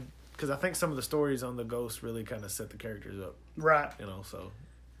because I think some of the stories on the ghosts really kind of set the characters up. Right. You know,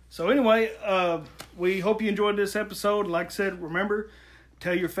 So anyway, we hope you enjoyed this episode. Like I said, remember,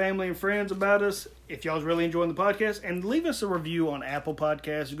 tell your family and friends about us if y'all's really enjoying the podcast, and leave us a review on Apple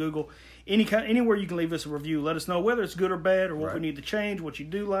Podcasts, Google, anywhere you can leave us a review. Let us know whether it's good or bad, or what we need to change, what you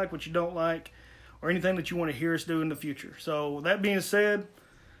do like, what you don't like, or anything that you want to hear us do in the future. So that being said,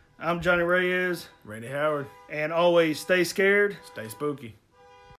 I'm Johnny Reyes. Randy Howard. And always stay scared. Stay spooky.